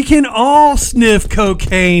 We can all sniff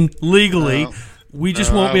cocaine legally. We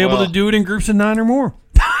just won't be able to do it in groups of 9 or more.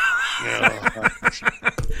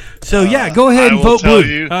 So, go ahead and vote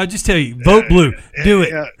blue. Just tell you, vote blue. Do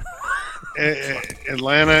it.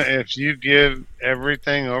 Atlanta, if you give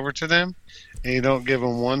everything over to them and you don't give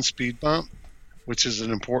them one speed bump, which is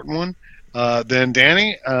an important one, then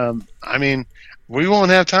Danny, we won't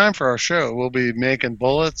have time for our show. We'll be making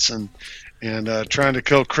bullets and trying to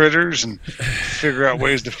kill critters and figure out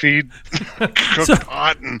ways to feed cooked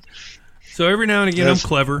pot. So every now and again, I'm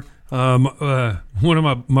clever. One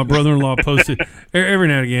of my brother-in-law posted every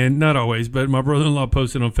now and again, not always, but my brother-in-law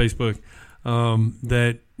posted on Facebook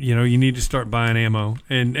that you need to start buying ammo,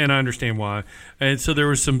 and I understand why. And so there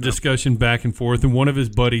was some discussion back and forth, and one of his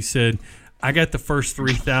buddies said, I got the first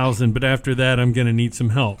 3,000, but after that, I'm going to need some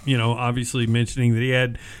help. Obviously mentioning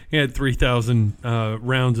that he had 3,000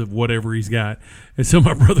 rounds of whatever he's got. And so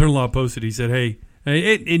my brother-in-law posted. He said, "Hey,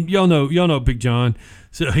 and y'all know Big John.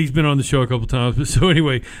 So he's been on the show a couple times. But so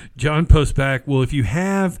anyway, John posts back. Well, if you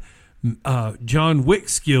have John Wick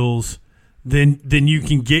skills, then you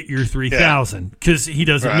can get your 3,000 because he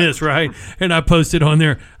doesn't miss, right?" And I posted on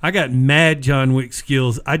there, I got mad John Wick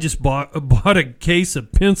skills. I just bought a case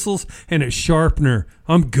of pencils and a sharpener.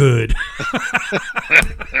 I'm good.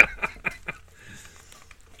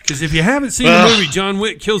 Because if you haven't seen the movie, John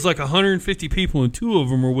Wick kills like 150 people, and 2 of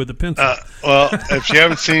them are with a pencil. If you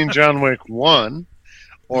haven't seen John Wick 1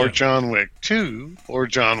 or John Wick 2 or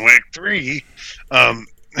John Wick 3, I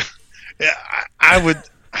would...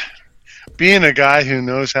 Being a guy who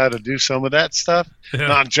knows how to do some of that stuff,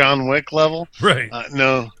 not John Wick level. Right.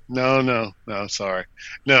 No, sorry.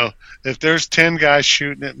 No, if there's 10 guys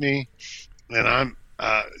shooting at me, then I'm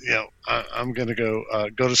going to go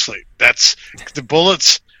to sleep. That's the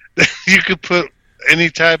bullets. You could put any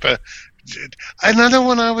type of. Another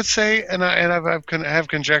one I would say, and I have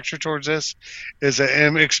conjecture towards this, is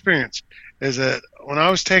experience. Is that when I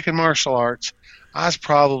was taking martial arts, I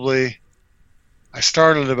started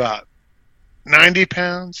about 90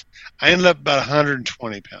 pounds. I ended up about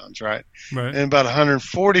 120 pounds, right? And about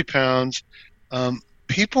 140 pounds,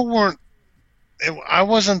 people weren't. I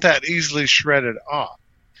wasn't that easily shredded off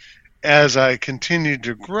as I continued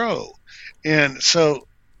to grow, and so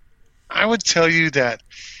I would tell you that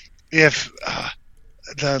if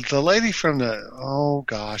the lady from the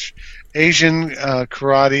Asian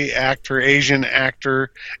karate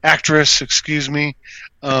actress, excuse me.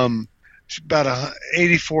 She's about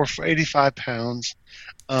 85 pounds.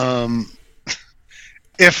 I'll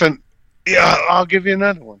give you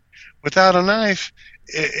another one. Without a knife,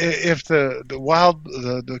 if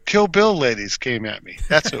the Kill Bill ladies came at me,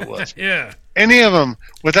 that's who it was. Yeah. Any of them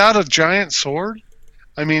without a giant sword,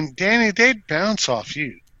 I mean, Danny, they'd bounce off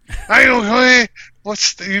you.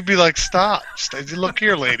 You'd be like, stop. Look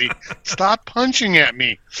here, lady. Stop punching at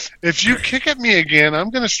me. If you kick at me again, I'm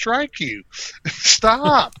going to strike you.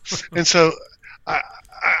 Stop. And so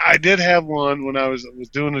I did have one when I was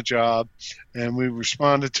doing a job, and we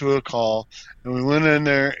responded to a call, and we went in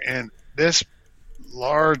there, and this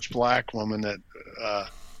large black woman that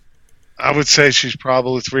I would say she's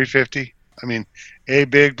probably 350. I mean, a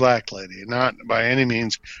big black lady, not by any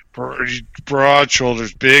means broad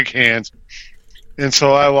shoulders, big hands. And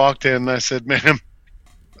so I walked in and I said, "Ma'am,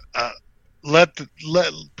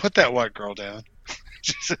 put that white girl down."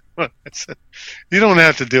 She said, I said, you don't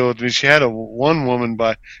have to deal with me. She had one woman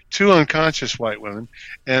by two unconscious white women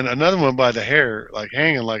and another one by the hair, like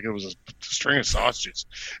hanging like it was a string of sausages.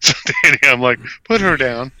 So Danny, I'm like, put her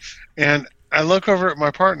down. And I look over at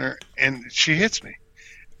my partner and she hits me.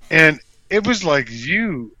 And it was like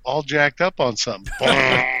you all jacked up on something.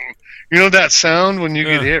 You know that sound when you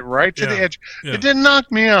get hit right to the edge? Yeah. It didn't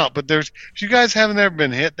knock me out, but if you guys haven't ever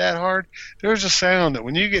been hit that hard, there's a sound that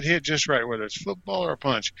when you get hit just right, whether it's football or a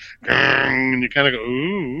punch, and you kind of go, ooh,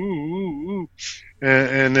 ooh, ooh.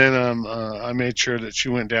 And then I made sure that she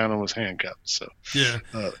went down and was handcuffed. So,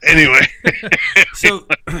 anyway. So,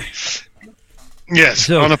 yes,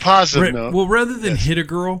 so, on a positive note. Well, rather than hit a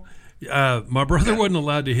girl, my brother wasn't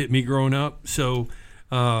allowed to hit me growing up, so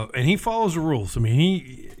and he follows the rules. I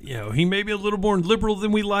mean, he may be a little more liberal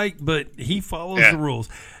than we like, but he follows the rules.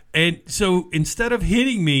 And so instead of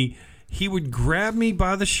hitting me, he would grab me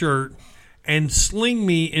by the shirt and sling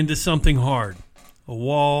me into something hard. A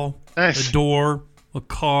wall, a door, a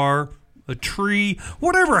car, a tree,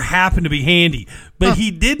 whatever happened to be handy. But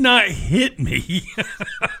he did not hit me.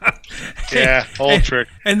 Old trick.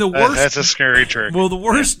 And the worst, that's a scary trick. Well, the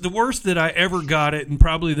worst that I ever got it, and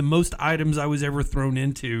probably the most items I was ever thrown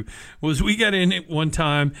into, was we got in it one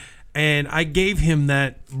time, and I gave him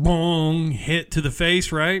that bong hit to the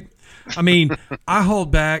face, right? I mean, I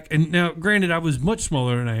hauled back, and now, granted, I was much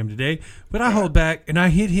smaller than I am today, but I hauled back, and I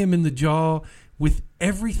hit him in the jaw with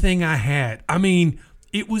everything I had. I mean,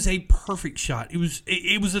 it was a perfect shot. It was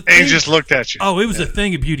a thing. And he just looked at you. Oh, it was a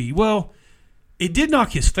thing of beauty. Well, it did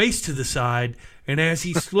knock his face to the side, and as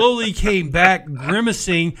he slowly came back,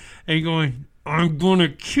 grimacing and going, "I'm going to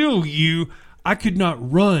kill you," I could not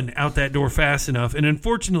run out that door fast enough. And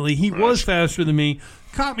unfortunately, he was faster than me,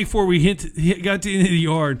 caught me before we got to the end of the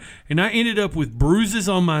yard, and I ended up with bruises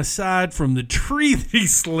on my side from the tree that he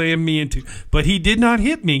slammed me into. But he did not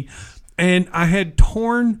hit me, and I had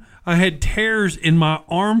tears in my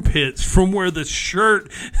armpits from where the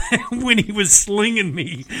shirt, when he was slinging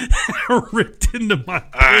me, ripped into my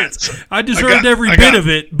pits. I deserved every bit of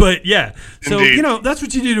it, but yeah. So, Indeed. That's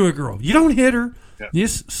what you do to a girl. You don't hit her. Yeah. You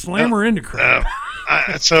just slam her into crap.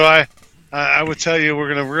 I would tell you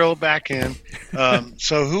we're going to reel back in.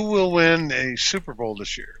 So who will win a Super Bowl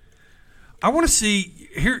this year? I want to see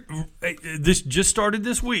here. This just started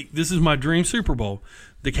this week. This is my dream Super Bowl.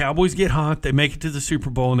 The Cowboys get hot. They make it to the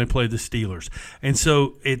Super Bowl, and they play the Steelers. And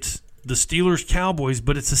so it's the Steelers-Cowboys,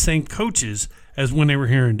 but it's the same coaches as when they were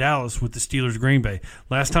here in Dallas with the Steelers-Green Bay.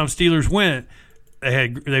 Last time Steelers went,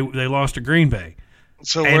 they lost to Green Bay.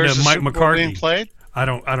 So where's the Mike Super Bowl McCarthy being played? I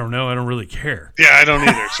don't know. I don't really care. Yeah, I don't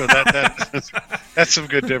either. So that's some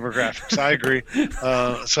good demographics. I agree.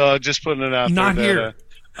 So just putting it out not there.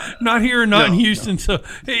 Not here, not in Houston. So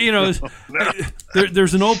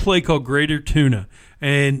there's an old play called Greater Tuna,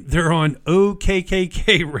 and they're on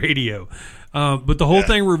OKKK radio, but the whole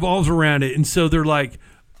thing revolves around it. And so they're like,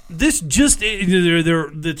 "This just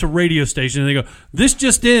it's a radio station," and they go, "This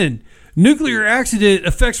just in: nuclear accident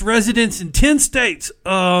affects residents in 10 states.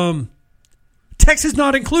 Texas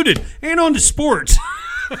not included." And on to sports.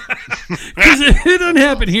 Because if it doesn't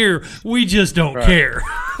happen here, we just don't care.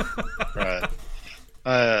 Right.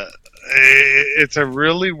 It's a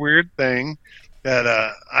really weird thing that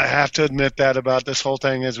I have to admit that about this whole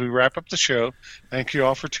thing as we wrap up the show. Thank you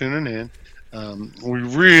all for tuning in. We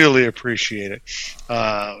really appreciate it.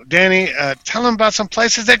 Danny, tell them about some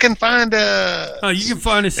places they can find us. You can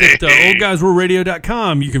find us at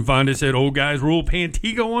oldguysruleradio.com. You can find us at Old Guys Rule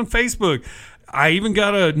Pantego on Facebook. I even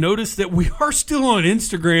got a notice that we are still on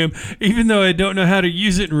Instagram, even though I don't know how to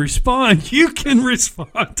use it and respond. You can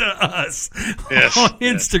respond to us on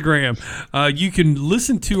Instagram. You can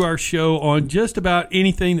listen to our show on just about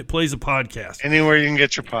anything that plays a podcast. Anywhere you can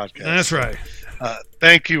get your podcast. That's right.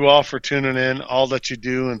 Thank you all for tuning in, all that you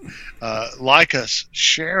do, and like us,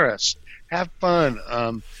 share us, have fun.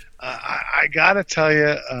 I got to tell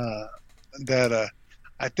you that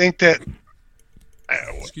I think that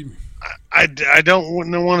Excuse me. I don't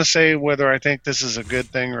want to say whether I think this is a good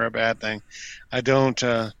thing or a bad thing. I don't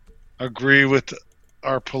agree with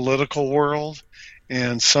our political world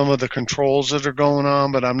and some of the controls that are going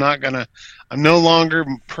on, but I'm no longer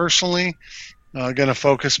personally going to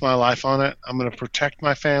focus my life on it. I'm going to protect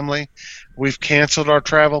my family. We've canceled our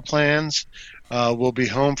travel plans. We'll be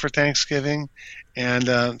home for Thanksgiving.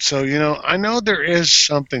 And so, I know there is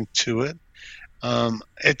something to it.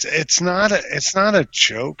 It's not a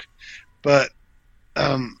joke, but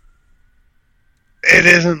it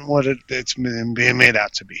isn't what it's being made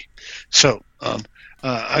out to be. So I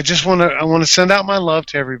want to send out my love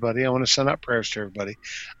to everybody. I want to send out prayers to everybody.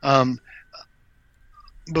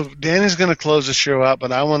 but Danny's going to close the show out,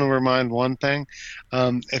 but I want to remind one thing.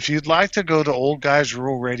 If you'd like to go to Old Guys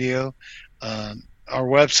Rural Radio, our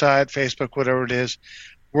website, Facebook, whatever it is,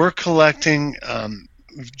 we're collecting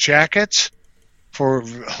jackets for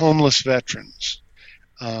homeless veterans.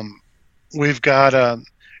 We've got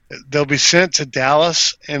they'll be sent to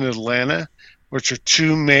Dallas and Atlanta, which are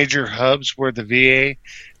two major hubs where the VA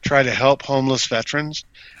try to help homeless veterans.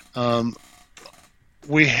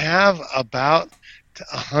 We have about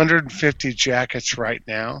 150 jackets right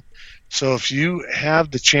now. So if you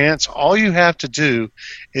have the chance, all you have to do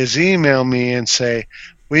is email me and say,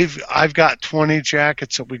 I've got 20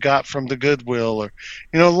 jackets that we got from the Goodwill, or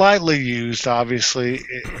lightly used. Obviously,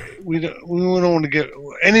 we don't want to get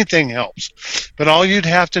anything helps, but all you'd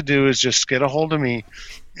have to do is just get a hold of me,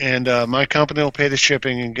 and my company will pay the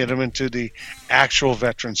shipping and get them into the actual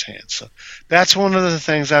veterans' hands. So that's one of the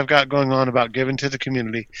things I've got going on about giving to the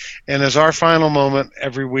community. And as our final moment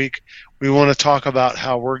every week, we want to talk about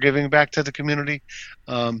how we're giving back to the community.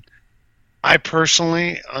 I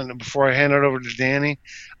personally, before I hand it over to Danny,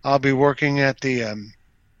 I'll be working at the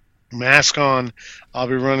Mask On. I'll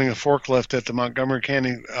be running a forklift at the Montgomery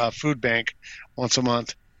County Food Bank once a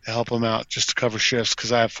month to help them out, just to cover shifts,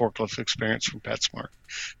 because I have forklift experience from PetSmart.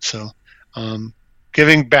 So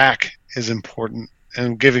giving back is important,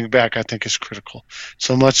 and giving back, I think, is critical.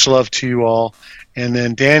 So much love to you all. And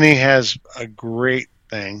then Danny has a great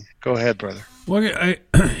thing. Go ahead, brother. Well,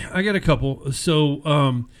 I got a couple.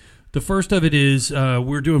 So the first of it is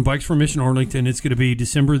we're doing Bikes for Mission Arlington. It's going to be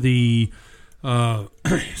December the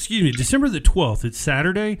 12th. It's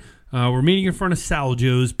Saturday. We're meeting in front of Sal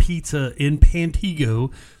Joe's Pizza in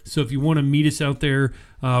Pantego. So if you want to meet us out there,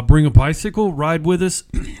 bring a bicycle, ride with us.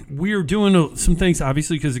 We are doing some things,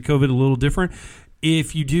 obviously, because of COVID, a little different.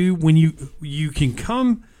 If you do, when you can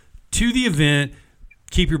come to the event,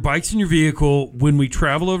 keep your bikes in your vehicle. When we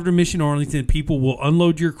travel over to Mission Arlington, people will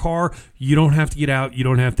unload your car. You don't have to get out. You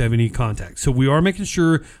don't have to have any contact. So we are making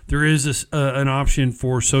sure there is an option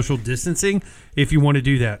for social distancing if you want to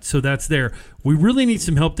do that. So that's there. We really need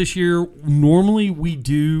some help this year. Normally we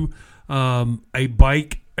do a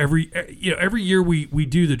bike every year we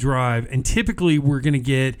do the drive, and typically we're going to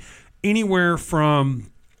get anywhere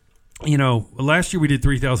from, last year we did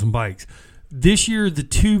 3,000 bikes. This year, the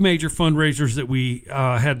two major fundraisers that we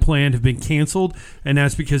had planned have been canceled, and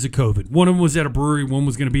that's because of COVID. One of them was at a brewery, one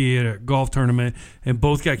was going to be at a golf tournament, and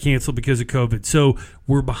both got canceled because of COVID. So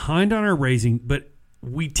we're behind on our raising, but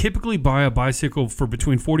we typically buy a bicycle for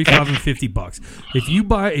between $45 and $50.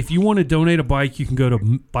 If you want to donate a bike, you can go to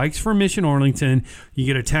Bikes for Mission Arlington. You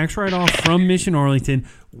get a tax write-off from Mission Arlington.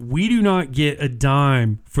 We do not get a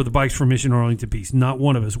dime for the Bikes for Mission Arlington piece. Not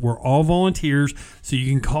one of us. We're all volunteers, so you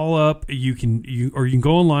can call up. You can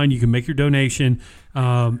go online. You can make your donation.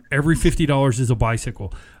 Every $50 is a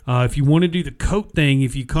bicycle. If you want to do the coat thing,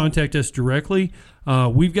 if you contact us directly,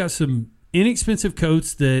 we've got some inexpensive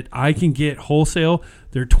coats that I can get wholesale.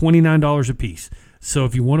 They're $29 a piece. So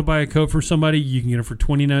if you want to buy a coat for somebody, you can get it for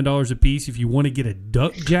 $29 a piece. If you want to get a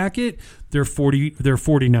duck jacket, they're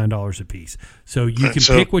 $49 a piece. So you can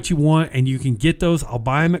pick what you want, and you can get those. I'll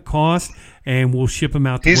buy them at cost, and we'll ship them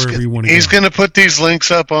out to wherever you want to go. He's going to put these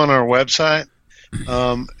links up on our website.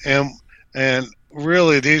 And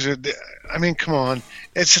really, these are, come on.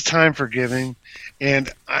 It's a time for giving. And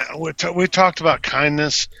we talked about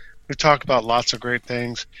kindness. We talked about lots of great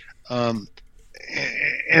things. And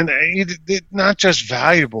not just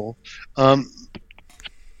valuable.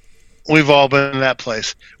 We've all been in that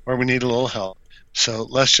place where we need a little help. So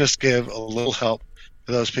let's just give a little help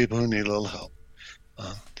to those people who need a little help.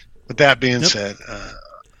 With that being said,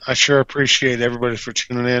 I sure appreciate everybody for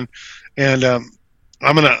tuning in. And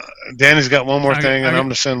Danny's got one more thing, and I'm going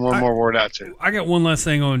to send one more word out too. I got one last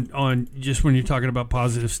thing on just when you're talking about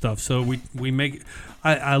positive stuff. So we make.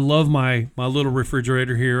 I love my little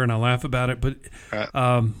refrigerator here, and I laugh about it. But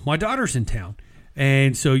my daughter's in town,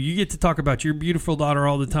 and so you get to talk about your beautiful daughter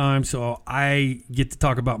all the time. So I get to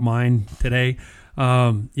talk about mine today.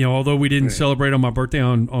 Although we didn't celebrate on my birthday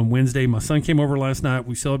on Wednesday, my son came over last night.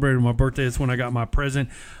 We celebrated my birthday. That's when I got my present.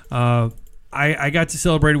 I got to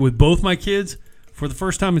celebrate it with both my kids for the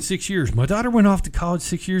first time in 6 years. My daughter went off to college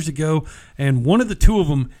 6 years ago, and one of the two of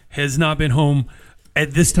them has not been home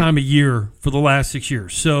at this time of year for the last 6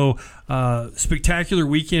 years. So spectacular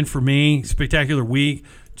weekend for me, spectacular week,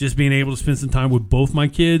 just being able to spend some time with both my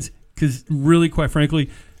kids, because really, quite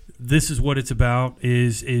frankly, this is what it's about,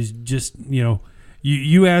 is just,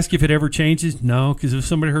 you ask if it ever changes. No, because if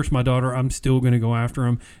somebody hurts my daughter, I'm still going to go after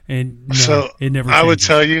them. And no, so it never changes. I would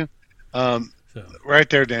tell you, right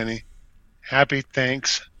there, Danny, happy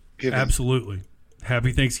Thanksgiving. Absolutely.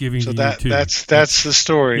 Happy Thanksgiving to you too. That's the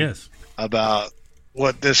story. Yes. About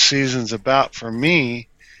what this season's about for me,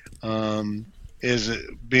 is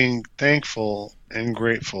being thankful and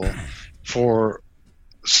grateful for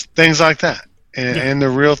things like that. And the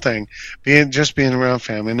real thing, being around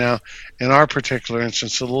family. Now, in our particular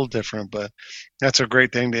instance, a little different, but that's a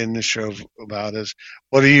great thing to end the show about is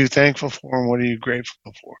what are you thankful for and what are you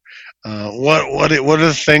grateful for? What are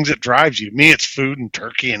the things that drives you? Me, it's food and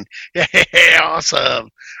turkey and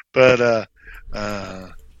awesome. But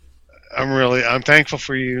I'm thankful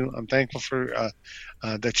for you. I'm thankful for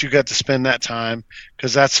that you got to spend that time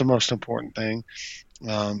because that's the most important thing.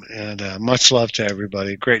 And much love to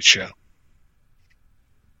everybody. Great show.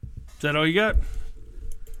 Is that all you got?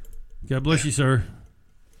 God bless you, sir.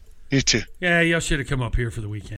 You too. Yeah, y'all should have come up here for the weekend.